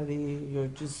fẹ́ sáré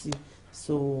yọjú sí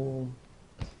so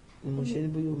ni mo ṣe ní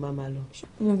bóyá o máa lọ.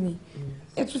 Mọ́mí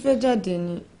ẹ tún fẹ́ jáde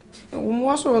ni ẹ̀wọ̀n mo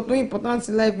wá sọ̀rọ̀ tó important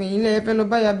life yìí lẹ́yìn fẹ́ lọ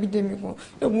bá Yabídèmí kan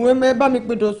ẹ̀wọ̀n ẹ bá mi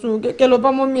pè Dọ̀tun kẹ́kẹ́ lọ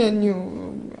bá mọ́mí ẹ̀ ni o.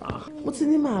 Mo ti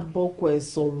ní máa bọ́ ọkọ ẹ̀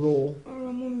sọ̀rọ̀.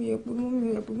 Ọ̀rọ̀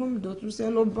mọ́mí Dọ̀tun sí ẹ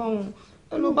lọ bá wọn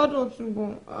ẹ lọ bá Dọ̀tun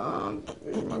gan.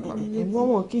 Ẹ̀gbọ́n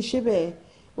wọn kì í ṣe bẹ́ẹ̀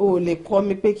o lè kọ́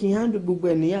mi pé kí n handle gbogbo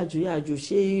ẹ̀ ní yàjò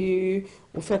ṣé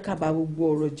o fẹ́ kábà gbogbo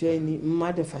ọ̀rọ̀ jẹ́ ni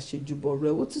má dẹ̀ fàṣejù bọ̀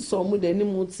rẹ̀ ó ti sọ ọmú dẹ̀ ni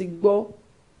mo ti gbọ́.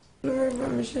 Bá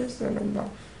mi ṣe ìṣẹ̀lẹ̀ bá.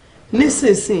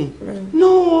 Nísinsìnyí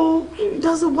no it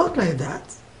doesn't work like that.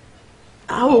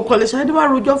 Àwọn òkànlẹ̀ ṣáájú wá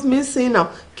rojọ́ fún mi sìn náà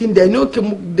kí n dẹ̀ ní òkè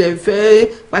mo dẹ̀ fẹ́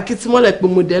pàkítí mọ́lẹ̀ pé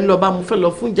mo dẹ̀ ń lọ bá mo fẹ́ lọ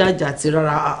fún jàjà àti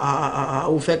rárá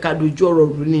ò fẹ́ ká dojú ọ̀rọ̀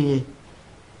rú nìyẹn.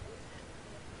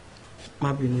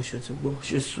 Má bínú ṣòtúgbọ́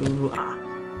ṣe sùúrù.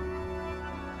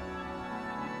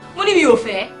 Mo ní mi ò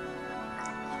fẹ́.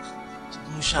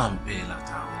 Mo ṣáà ń bẹ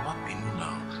látàrọ má bínú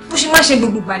náà. Bó ṣe má ṣe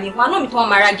gbogbo ìgbà ní ìwà náà mi tó wọn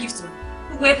máa ra gift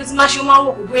gbogbo ẹ tó ti máa ṣe ó máa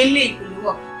wọ̀ gbogbo ilé ìpele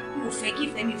wọ̀ mi ò fẹ́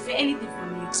gift mi ò fẹ́ anything from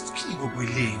you. Kí ni gbogbo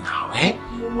ilé náà ẹ́?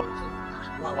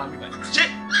 Ṣé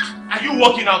are you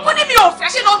working out? Mo ní mi ò fẹ́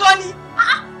ṣé dandan ni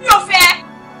mi ò fẹ́.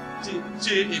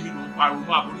 Ṣé èmi ló ń pariwo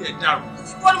mọ́ àbúrò ẹ̀ dàrú?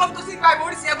 Ìwọ ni mo fi tó sí pariwo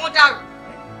orí sí ẹ̀gbọ́n dàrú.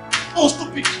 Oh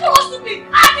stupid. Kí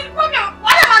ni problem?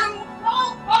 Wọ́n lè máa ní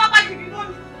wọ́n máa bá jìbì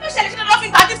lónìí. Ẹ ṣẹlẹ̀ ṣe lọ́ọ́ fi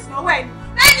gba gift lọ́wọ́ ẹ̀ ni.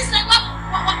 Lẹ́yìn ní sinẹ́ wá.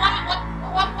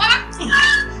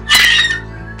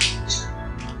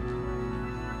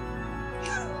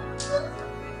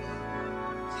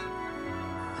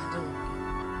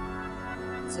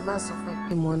 Tí bá sọ fún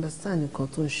pé mo understand nǹkan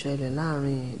tó ń ṣẹlẹ̀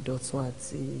láàrin Dọ̀tun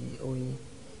àti Oyin,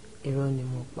 irọ́ ni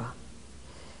mo pa.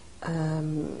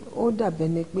 Ó dàbẹ́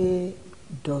ni pé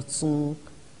Dọ̀tun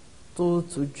tó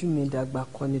tójú mi dàgbà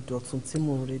kan ni Dọ̀tun tí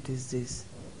mò ń rí these days.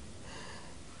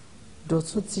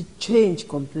 Dọ̀tun ti change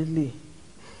completely.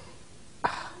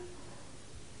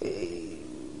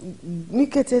 Ní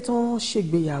kété tó ń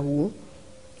ṣègbéyàwó,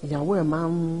 ìyàwó ẹ̀ máa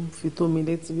ń fi tó mi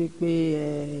létí wípé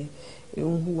ń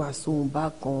hùwà sóhun bá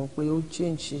kan pé ó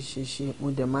change ṣe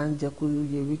mo dẹ̀ máa ń jẹ́ kó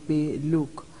yé wípé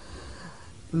look,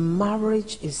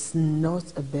 marriage is not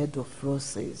a bed of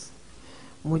roses.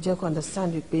 Mo jẹ́ kó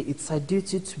understand wípé it's a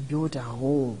duty to build a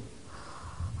home.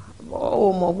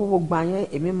 Ó mọ gbogbo gbà yẹn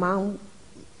èmi máa ń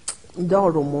dá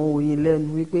ọ̀rọ̀ mọ́ Oyin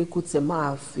lẹ́nu wípé kó tẹ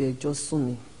máa fi ẹjọ́ sùn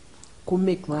mi kó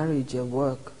make marriage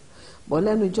work. But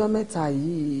lẹ́nu ọjọ́ mẹ́ta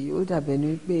yìí ó dàbẹ̀ ni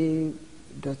wípé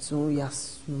Dọ̀tun, he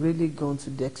has really gone to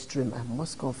the extreme. I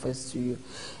must confess to you.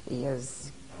 He has,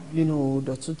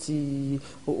 Dọ̀tun ti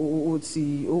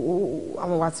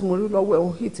àwọn wa tí mo rí lọ́wọ́ ẹ̀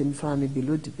ó hit him from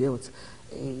below the belt.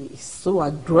 He's so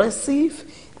aggressive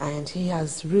and he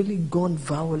has really gone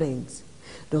violent.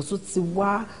 Dọ̀tun ti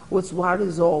wá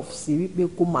resolve sí wípé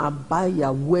kó máa bá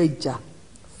ìyàwó ẹ̀ jà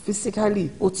physically.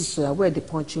 Ó ti sọ ìyàwó ẹ̀ di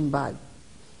punching bag.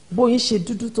 Bóyin ṣe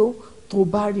dúdú tó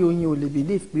bá rí Oyin ò lè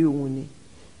believe pé òun ni.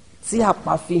 Tí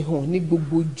àpá fi hàn ní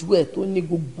gbogbo ojú ẹ̀ tó ní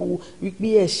gbogbo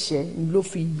wípé ẹ̀ṣẹ̀ ló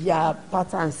fi ya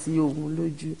pattern sí òun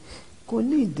lójú. Kò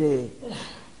ní ìdẹ̀.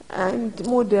 And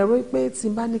mo dẹ̀ rò pé tí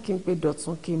n bá ní kí n pe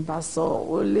Dọ̀tun kí n bá sọ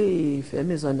ó lè fẹ́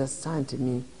misunderstand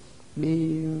mi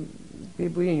pé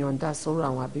bóyá èèyàn dá sọ̀rọ̀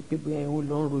àwọn àbí pé bóyá ó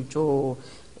lọ ń rojọ́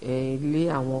ilé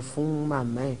àwọn fún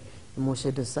màmá ẹ̀. Mo ṣe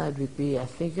decide wípé I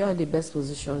think you are in the best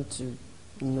position to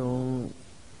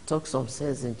talk some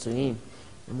sense into him.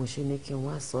 Mo ṣe ní kí n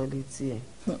wá sọ létí ẹ̀.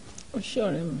 Ó ṣe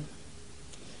ọ̀rẹ́ mi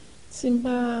tí n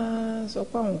bá sọ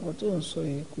pé àwọn nǹkan tó ń sọ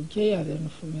yìí kò jẹ́ ìyàlẹ́nu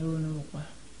fún mi ronú rò pa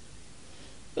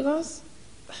because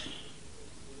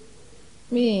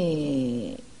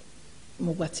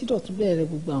mo gbà tí Dọ̀tun bẹ̀rẹ̀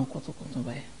gbogbo àwọn kọ̀tọ̀kọ̀tọ̀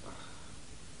báyìí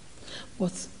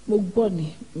but mo gbọ́ ni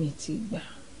mi ti gbà.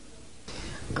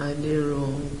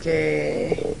 Adérónkẹ́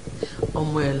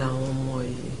ọmọ ẹ̀ làwọn ọmọ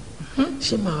yìí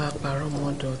ṣé màá wá parọ́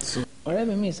mọ́ Dọ̀tun. Ọ̀rẹ́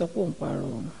mi sọ pé òun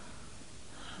parọ́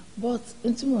but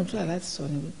n tí mò ń try láti sọ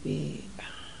ni wípé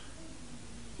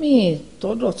mi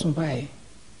tọ́ Dọ̀tun báyìí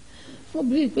mo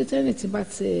bí pé tẹ́lẹ̀ tí bá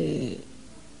ti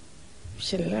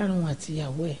ṣẹlẹ̀ láàrin wọn àti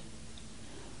ìyàwó ẹ̀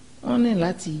wọ́n ní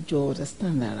láti jọ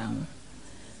understand ara wọn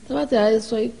tí wọ́n ti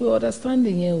sọ pé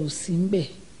understanding yẹn ò sí ń bẹ̀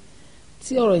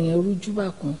tí ọ̀rọ̀ yẹn rújú bá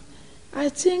kan I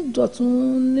think Dọ̀tun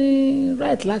ní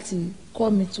right láti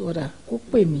call me to order kó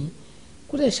pè mí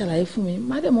kó dẹ̀ ṣàlàyé fún mi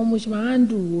má dẹ̀ mọ́ mo ṣe máa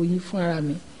handle Oyin fún ara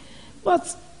mi but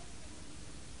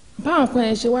báwọn kan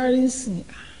yẹn ṣe wá rí nsìn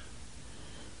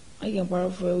ayé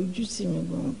parọ́ fún ẹ ojú tì mí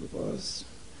gan because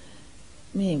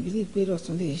mi ì bílí pé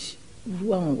Dọ̀tun lè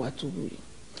rú àwọn ìwà tó wù yìí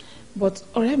but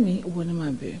ọ̀rẹ́ mi owó ni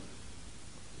màá bẹ̀rẹ̀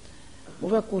mo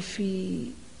fẹ́ kó fi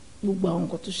gbogbo àwọn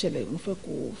nǹkan tó ṣẹlẹ̀ mo fẹ́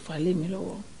kó fà lé mi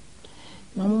lọ́wọ́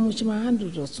màá mọ́ mo ṣe máa handle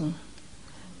Dọ̀tun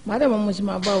má dẹ̀ mọ́ mo ṣe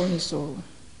máa bá Oyin sọ̀rọ̀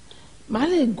màá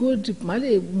lè go deep màá lè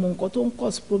mọ nǹkan tó ń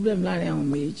cause problem láàrin àwọn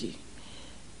méjì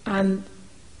and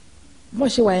bó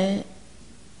ṣe wà yẹn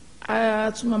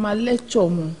a tún máa lecture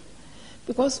mu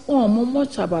because wọn mọ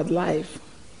much about life.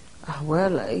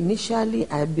 Well, initially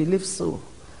I believe so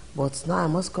but now I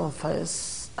must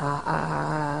confess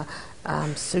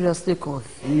I'm seriously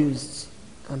confused.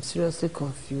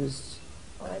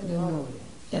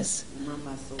 Yes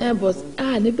but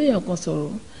níbẹ̀ yẹn kan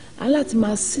sọ̀rọ̀ aláti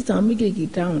máa sit àwọn méjèèjì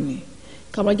down ni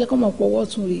kàmájẹ́ kọ́ máa pọ̀ ọwọ́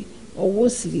tún rí ọwọ́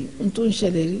sì rí ohun tó ń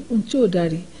ṣẹlẹ̀ rí ohun tí ò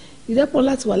darí ìrẹ́pọ̀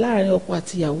láti wà láàrin ọkọ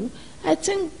àti ìyàwó I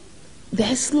think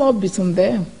there is love between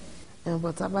them.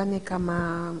 But tá bá ní ká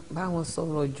máa bá wọn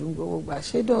sọ̀rọ̀ ju gbogbo gbà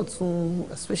ṣé Dọ̀tun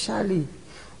especially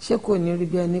ṣé kò ní rí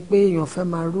bí ẹni pé èèyàn fẹ́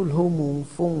máa rule home òun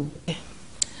fóun.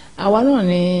 Àwa náà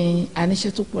ní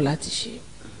aníṣẹ́ tó pọ̀ láti ṣe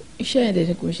iṣẹ́ yẹn dẹ̀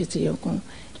ni kò ń ṣe tèèyàn kan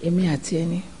èmi àti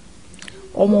ẹni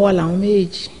ọmọ wa làwọn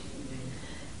méjèèjì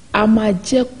a máa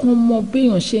jẹ́ kó mọ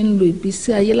béèyàn ṣe ń lo ìgbésí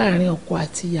ayé láàrin ọkọ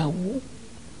àti ìyàwó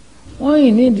wọ́n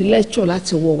yìí ní ìdí lẹ́tọ̀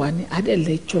láti wọ̀ wá ní adẹ̀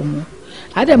lẹ́tọ̀ wọn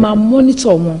adẹ̀ máa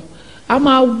mọ́nítọ̀ wọn a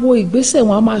máa wo ìgbésẹ̀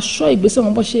wọn a máa ṣọ́ ìgbésẹ̀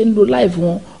wọn bó ṣe ń lo live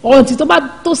wọn ọ̀run tí tó bá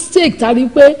tó stake tari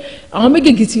pé àwọn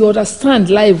méjèèjì ti understand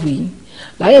live yìí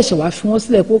láyé ẹ̀ṣẹ̀ wá fi wọ́n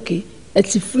sílẹ̀ pé òkè ẹ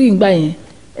ti free ìgbà yẹn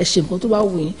ẹ ṣe nǹkan tó bá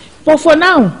wù yín but for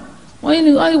now wọ́n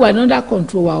yìí wà ní under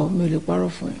control wa o mi ò lè parọ́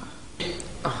fún ẹ.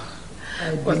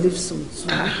 I believe so too.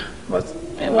 But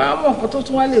wàá mọ̀ nǹkan tó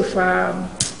tún wá lè fa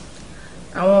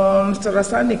àwọn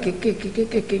misunderstanding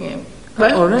kékèké yẹn.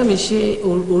 Ọ̀rẹ́ mi ṣe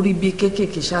orí bíi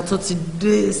kékèké ṣá tó ti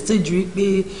dé stage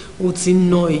wípé o ti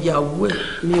na ìyàwó ẹ̀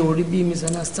ní orí bíi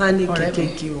misunderstanding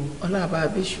kékèké o. Ọlọ́run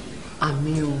àbíṣù.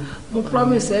 Àmín o. Mo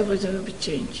promise everything will be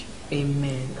changed.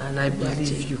 Amen. And I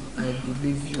believe you. I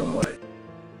believe you. Don't worry.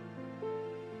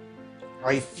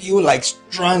 I feel like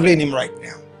strangling him right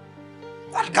now.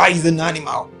 That guy is an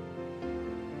animal.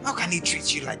 How can he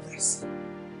treat you like this?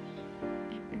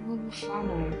 It will be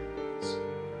fine.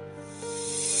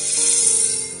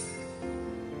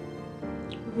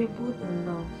 We were both in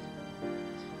love,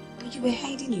 but you were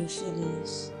hiding your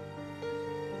feelings.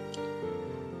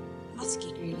 Not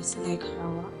getting it's like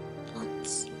her, but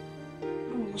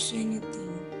I won't say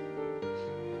anything.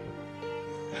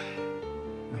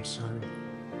 I'm sorry.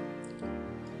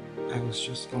 I was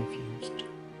just confused.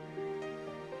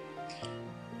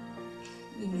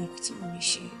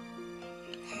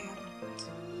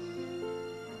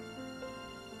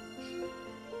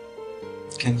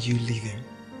 Can you leave him?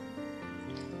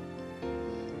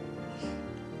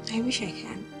 I wish I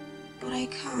can, but I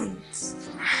can't.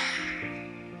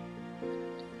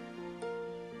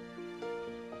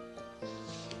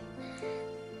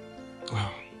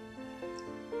 Well,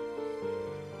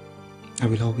 I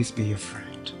will always be your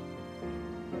friend.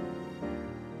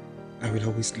 I will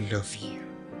always love you.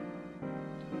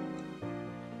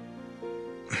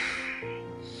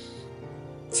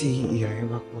 Tí ìyà ẹ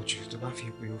bá pọ̀ jù tó bá fi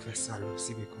pé o fẹ́ sá lọ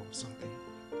síbi kan or something,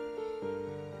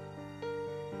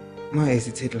 má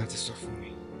hesitate láti sọ fún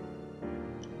mi.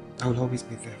 I will always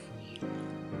be there for you.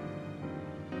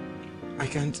 I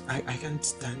can't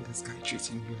stand this guy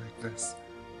treating you like this.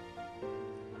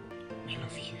 I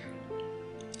love you.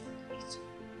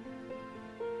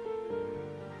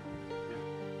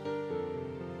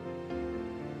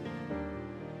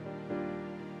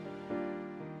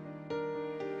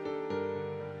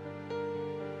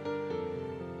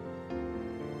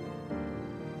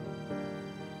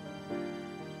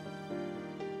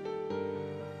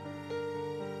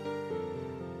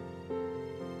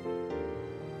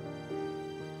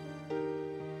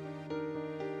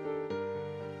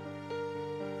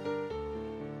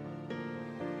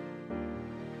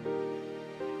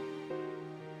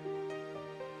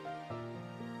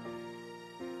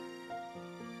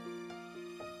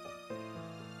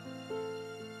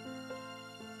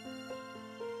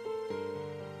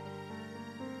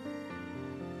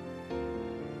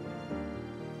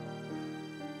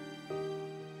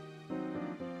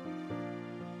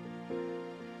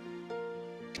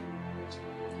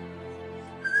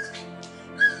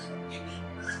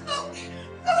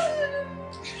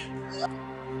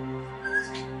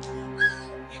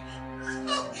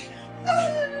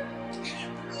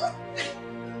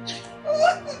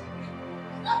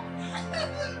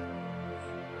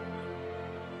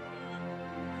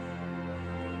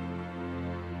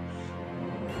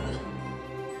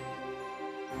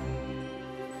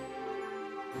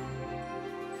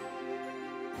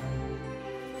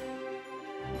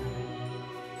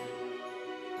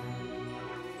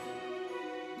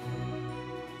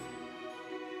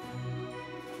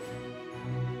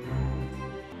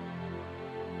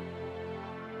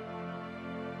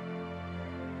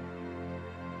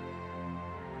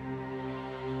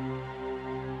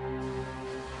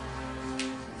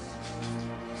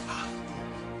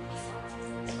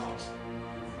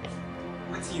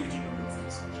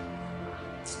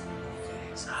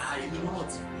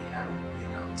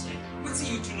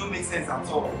 Sense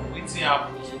at all. Waiting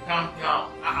happen, so calm down.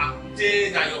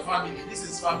 Jane and your family, this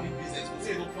is family business. We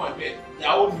say no point there.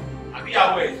 Your own, I be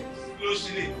aware.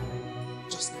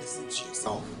 Just listen to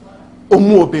yourself.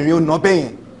 Omu obìnrin ò ná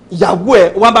bẹ́yẹn. Ìyàwó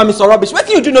ẹ̀ wá bá mi sọ rubbish.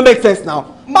 Wetin you do no make sense now.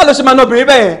 Má lọ ṣe máa ná obìnrin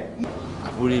bẹ́yẹn.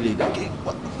 Àbúrò lè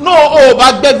no, oh,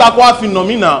 back back wá fi nà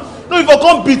mí now. No, if you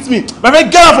come beat me, my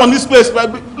friend, get out from this place.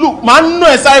 Look, man,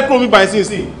 no side pro me by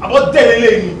saying, about telling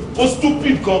me, oh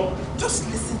stupid come. Just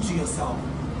listen to yourself.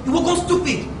 You will go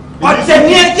stupid. But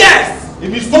yes.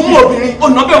 Èmi stupid. Ọmọ obìnrin ò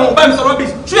ná bẹ́ẹ̀ wọ́n bá mi sọ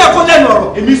rubbish. Ṣé ẹ kó lẹ́nu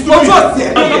ọ̀rọ̀? Èmi stupid. Ojú ọ̀sẹ̀.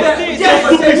 Yes,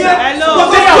 stupid. Hello.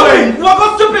 You are go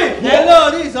stupid. Hello,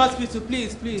 this is hospital.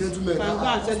 Please. Gentlemen. Can go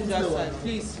and tell this outside.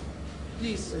 Please.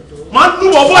 Man, no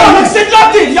more boy. I'm saying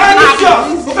nothing. You're not sure.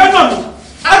 You better not.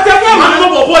 I'm telling you, man. No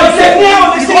more boy. I'm telling you,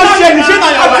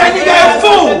 you're a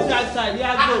fool.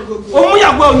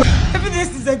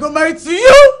 Evidence is I got married to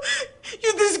you.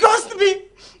 You disgust me.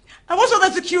 I was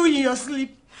wanted to kill you in your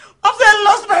sleep. After I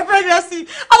lost my pregnancy,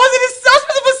 I was in this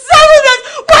hospital for 7 days.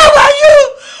 Where were you?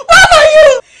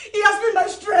 He has been my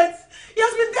strength. He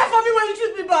has been there for me when you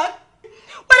treat me bad.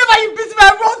 Whenever you visit me,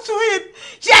 I run to him.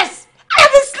 Yes, I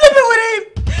have been sleeping with him.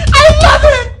 I love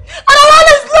him, and I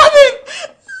always love him.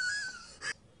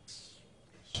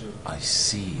 I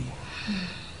see.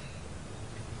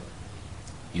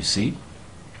 You see?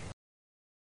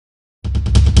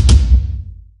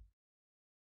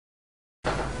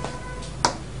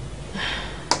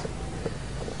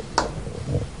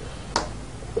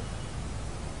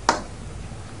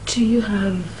 Do you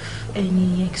have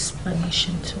any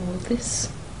explanation to all this?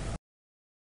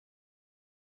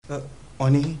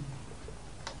 Oni,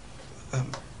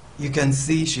 you can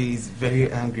see she's very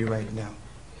angry right now.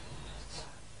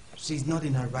 She's not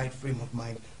in her right frame of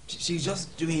mind. She's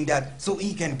just doing that so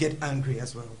he can get angry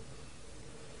as well.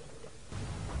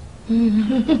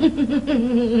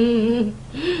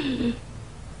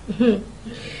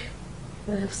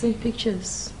 But I've seen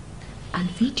pictures and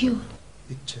video.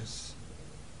 Pictures.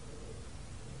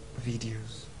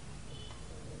 Videos.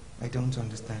 I don't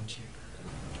understand you.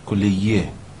 Koleye,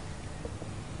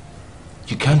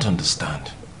 you can't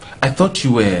understand. I thought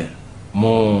you were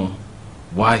more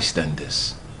wise than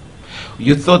this.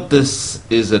 You thought this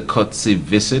is a courtesy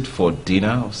visit for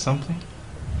dinner or something?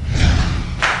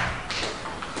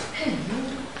 Hey,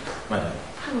 Madam.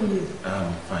 how are you?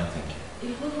 I'm fine, thank you.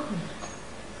 You're welcome.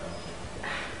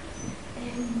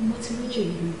 What's the matter with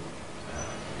you?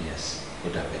 Yes,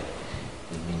 good day.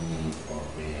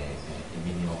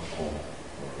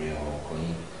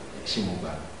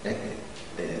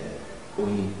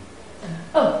 Oyin.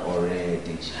 Ọ̀rẹ́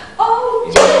Dèjì.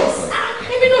 Oh, yes!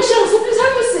 Maybe no show, so please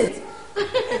have a seat.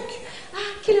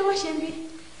 Kí ló wá ṣe ń bí?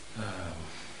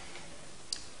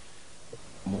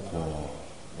 Mo kọ̀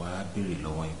wá béèrè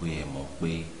lọ́wọ́ yín pé ẹ mọ̀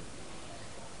pé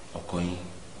ọkọ yín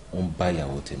ó ń bá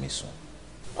ìyàwó tèmi sùn.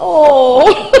 Oh!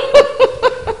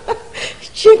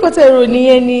 Ṣé nǹkan tẹ́ rò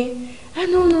nìyẹn ni?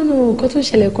 No, nǹkan tó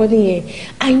ṣẹlẹ̀ kọ́ nìyẹn.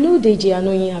 I know Deji and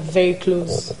Oyin are very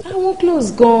close. I won't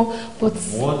close gan, but...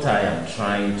 What I am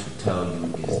trying to tell you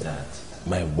is that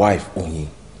my wife Oyin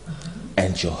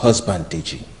and your husband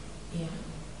Deji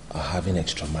are having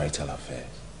extramarital affairs.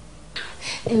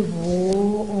 Ẹ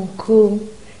wo uncle,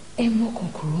 ẹ mọ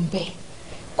kòkòrò ń bẹ.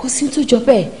 Kò sí tó jọ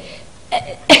bẹ́ẹ̀.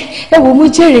 Ẹ wo mo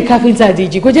jẹ́rìí káfíńtà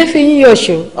Deji kò jẹ́ fi yín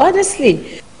yọ̀ṣọ́,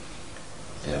 honestly.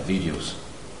 There are videos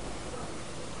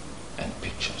and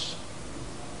pictures.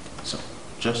 So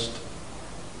just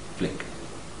flick.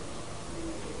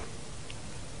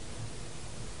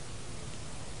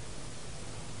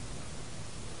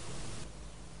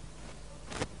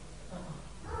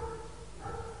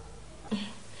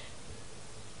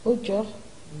 Ó jọ,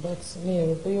 but mi ò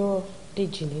rò pé ó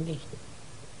Deji nílé.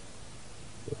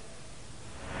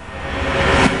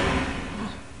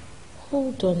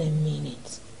 Hold on a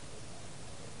minute.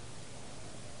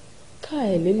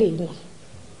 Káà lélẹ̀ náà.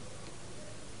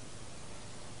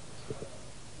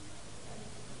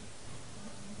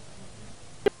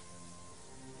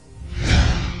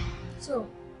 So,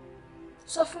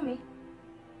 sọ fún mi,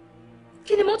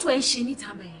 kí ni mọ́tò ẹ̀ ń ṣe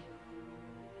níta bẹ́ẹ̀?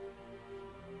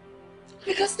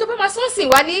 Because tó bá máa sọ sí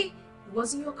wa ní, it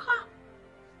was in your car.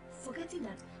 Forgetting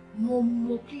that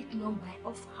mo plate number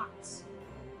off heart.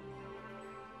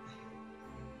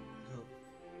 Look,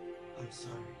 I'm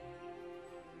sorry.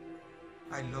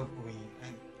 I love Oyin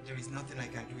and there is nothing I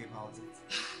can do about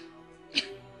it.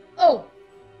 Oh,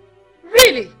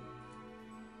 really?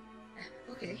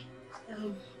 Okay.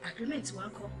 Agreement to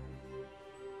uncle.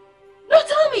 No,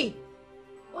 tell me.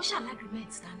 What shall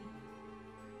agreement stand?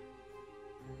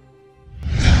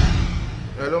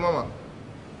 Hello, Mama.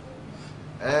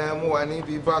 Mo wà ní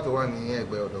bí vat wà ní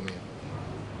ẹ̀gbẹ́ ọ̀dọ̀ mi.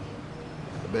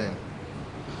 Ben.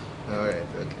 All right,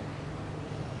 okay.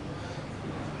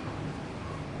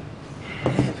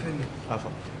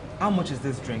 How much is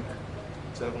this drink?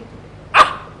 7.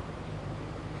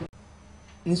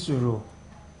 Nisuro,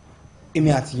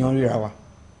 èmi àti yan ríra wa.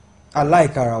 I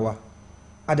like ara wa.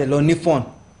 A dẹ̀ lọ ní fun.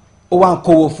 Ó wá ń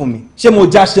kówó fún mi. Ṣé mo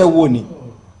jáṣẹ́wó ni?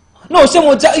 No, ṣé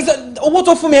mo já owó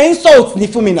tó fún mi insult ni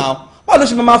fún mi now. Báwo ló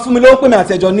ṣe máa fún mi lówó pé mi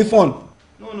àti ẹjọ́ ní fun?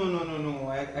 No,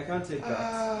 I can't take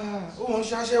that. Ó ń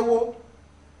ṣaṣẹ́wó.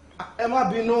 Ẹ má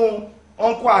bínú,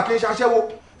 uncle Akin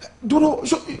ṣaṣẹ́wó. Dúró,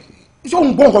 ṣó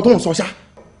ń gbọ́ nǹkan tó ń sọ ṣá.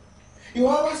 Ìwọ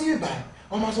wá sí ìbàdàn,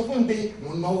 ọmọ sọ fún mi pé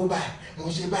mo náwó báyìí, mo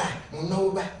ṣe báyìí, mo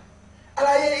náwó báyìí.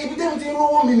 Àlàyé ibi tẹ́mi ti ń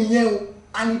rówó mi nìyẹn o,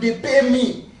 and they pay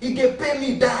me, he dey pay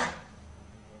me die.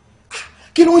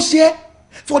 Kí ló ń ṣe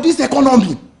for this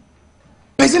economy?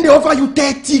 Person dey offer you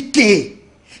 30k,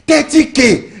 30k,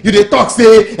 you dey talk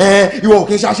say ìwọ ò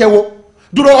kí n ṣaṣẹ́wó.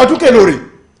 Dúró ọdún kèlòrè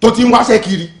tó ti ń wáṣẹ́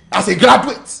kiri as a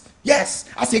graduate. Yes,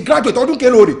 as a graduate ọdún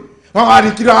kèlòrè. Wọ́n wá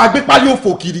ní kiri àwọn agbépálí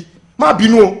òfò kiri. Má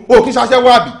bínú o kí n ṣaṣẹ́wó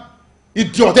àbí.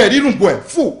 Ìdí ọ̀tẹ̀ rírùn bọ̀ ẹ̀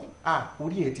fò.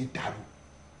 orí ẹ ti dàrú.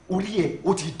 Orí ẹ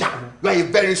ó ti dàrú. You are a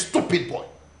very stupid boy.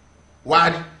 Wàá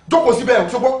rí. Jókòó síbẹ̀,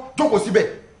 ṣùgbọ́n jókòó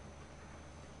síbẹ̀.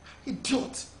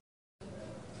 Idiot.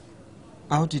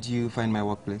 How did you find my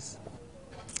workplace?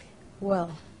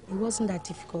 Well, it wasn't that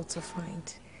difficult to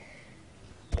find.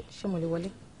 Shomole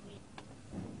Wale.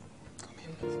 Come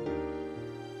here.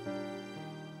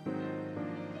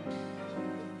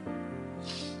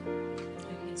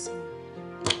 Okay, so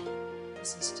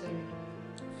this is story.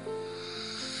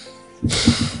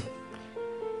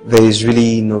 There is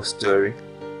really no story.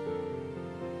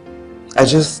 I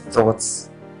just thought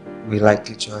we liked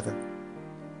each other.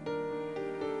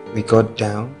 We got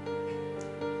down.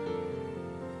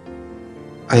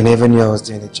 I never knew I was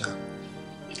doing a job.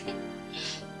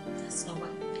 That's not what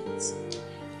it means.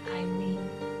 I mean,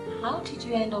 how did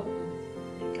you end up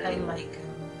with a guy like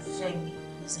Femi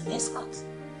who's an escort?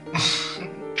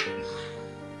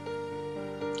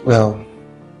 Well,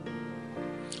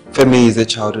 Femi is a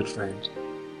childhood friend.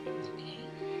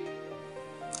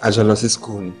 At Jolosi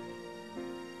school,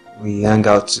 we hang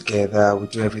out together, we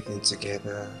do everything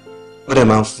together. What a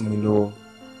man for me, no.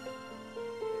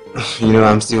 You know,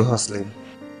 I'm still hustling.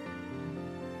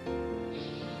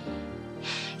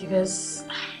 Because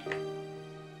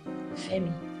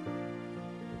Femi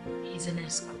is an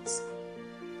escort.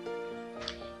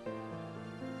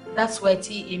 That's why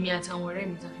Emi àtàwọn ọ̀rẹ́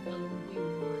mi tàbí bá lọ ń gbé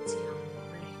ìwọ àti àwọn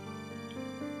ọ̀rẹ́.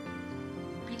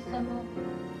 Pick them up,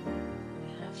 we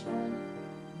have fun,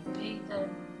 we pay them,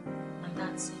 and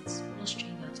that's it. No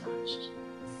string attached.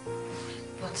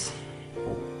 But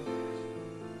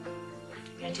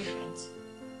we are different.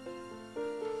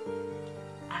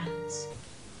 And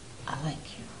I like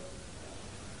you.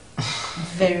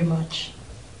 Very much.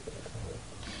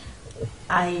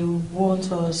 I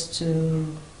want us to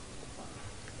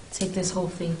take this whole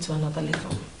thing to another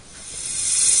level.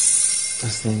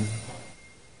 As in?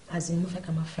 As in, move like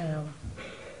I'm a pharaoh.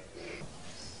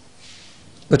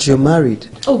 But you're married.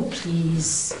 Oh,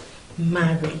 please.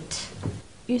 Married.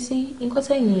 You see, in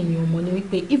your money, we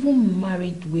pay even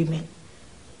married women.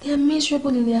 They are miserable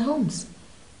in their homes.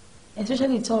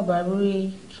 Especially tall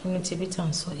Robbery, community bit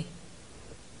and sorry.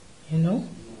 You know?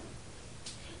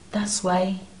 That's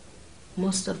why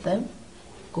most of them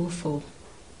go for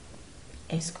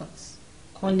escorts.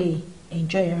 Only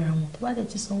enjoy around. But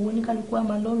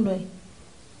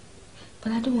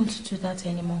I don't want to do that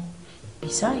anymore.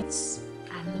 Besides,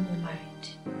 I'm no more married.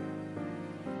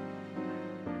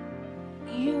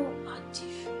 You are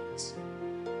different.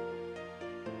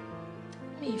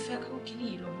 Me, if I can't kill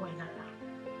you,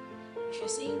 if you're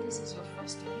saying this is your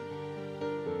first time,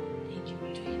 and you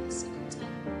will do it the second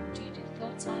time, do it the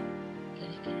third time,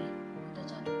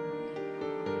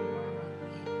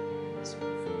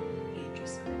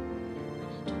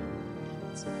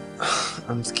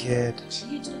 I'm scared.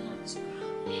 You don't have to.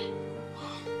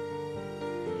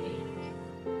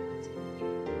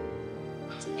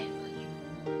 Whatever you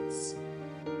want.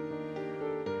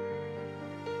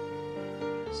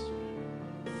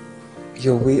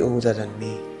 You're way older than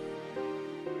me.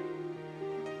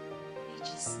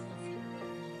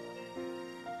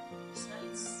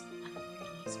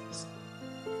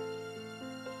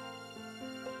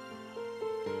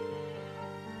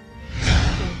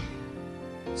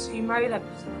 So you married that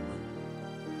person?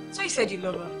 So you said you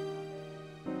love her?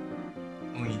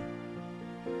 Oyi,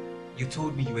 you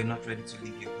told me you were not ready to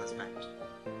leave your husband.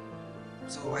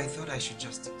 So I thought I should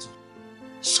just stick to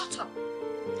it. Shut up!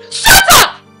 Shut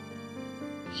up!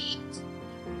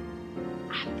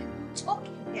 I'm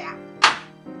talking here.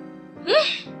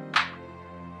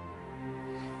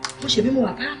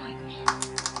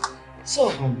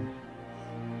 So,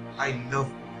 I love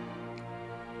her.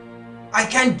 I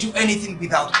can't do anything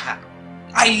without her.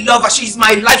 I love her. She's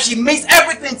my life. She means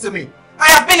everything to me.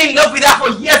 I have been in love with her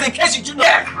for years, in case you do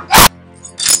not.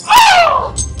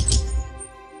 Oh!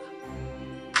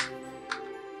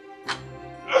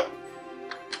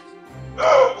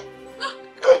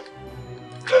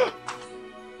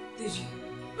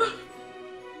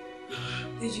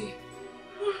 Did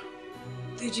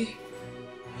you?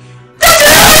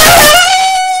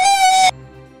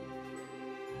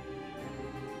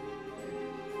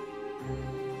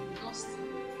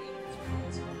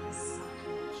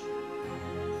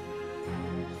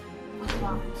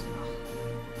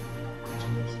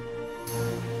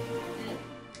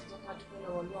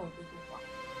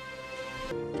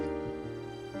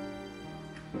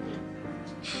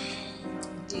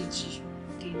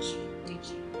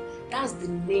 That's the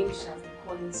name she has been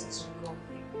calling since she got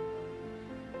there.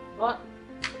 But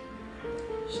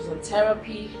she's on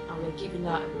therapy and we're giving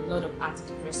her a lot of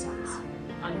antidepressants.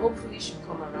 And hopefully she'll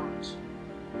come around.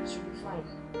 She'll fine.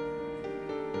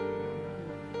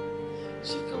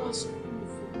 Ṣé ká wá sọ pé mo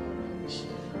fi bára mi ṣe?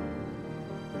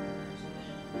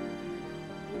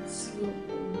 Mo ti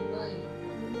ọkọ mi báyìí,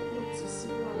 mo ní kó ti sí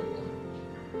wàhálà.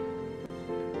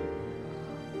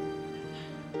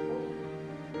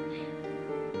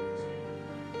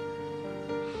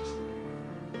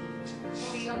 No,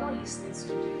 you're not listening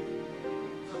to me.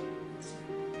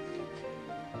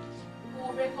 No,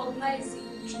 recognize it.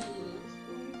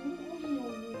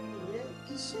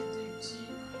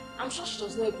 I'm sure she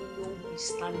does not even know who is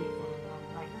standing for her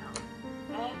right now.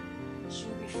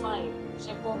 She'll be fine.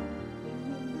 Sheko.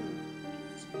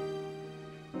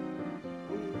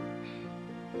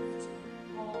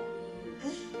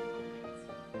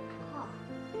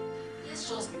 Let's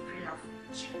just be prayerful.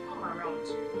 She'll come around.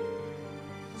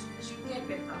 She'll get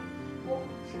better. Oh,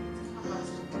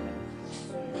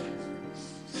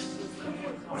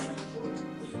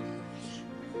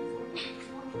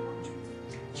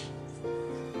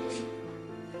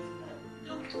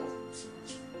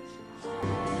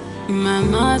 my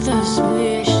mother's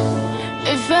wish,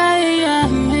 if I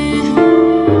had me,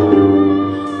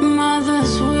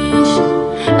 mother's wish,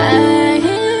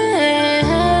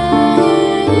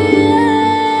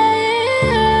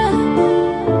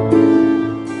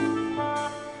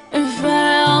 if I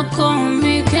call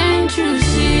me, can't you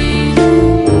see?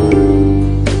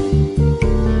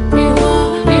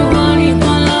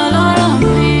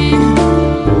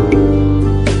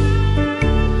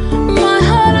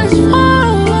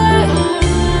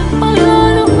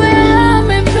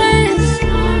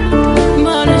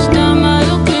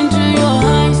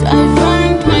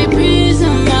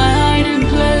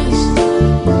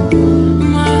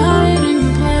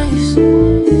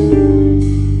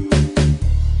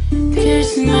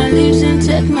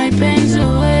 Take my pains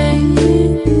away.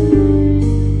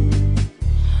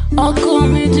 I'll call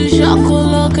me to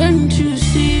chocolate, can't you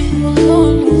see?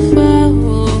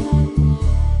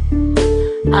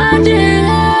 I did.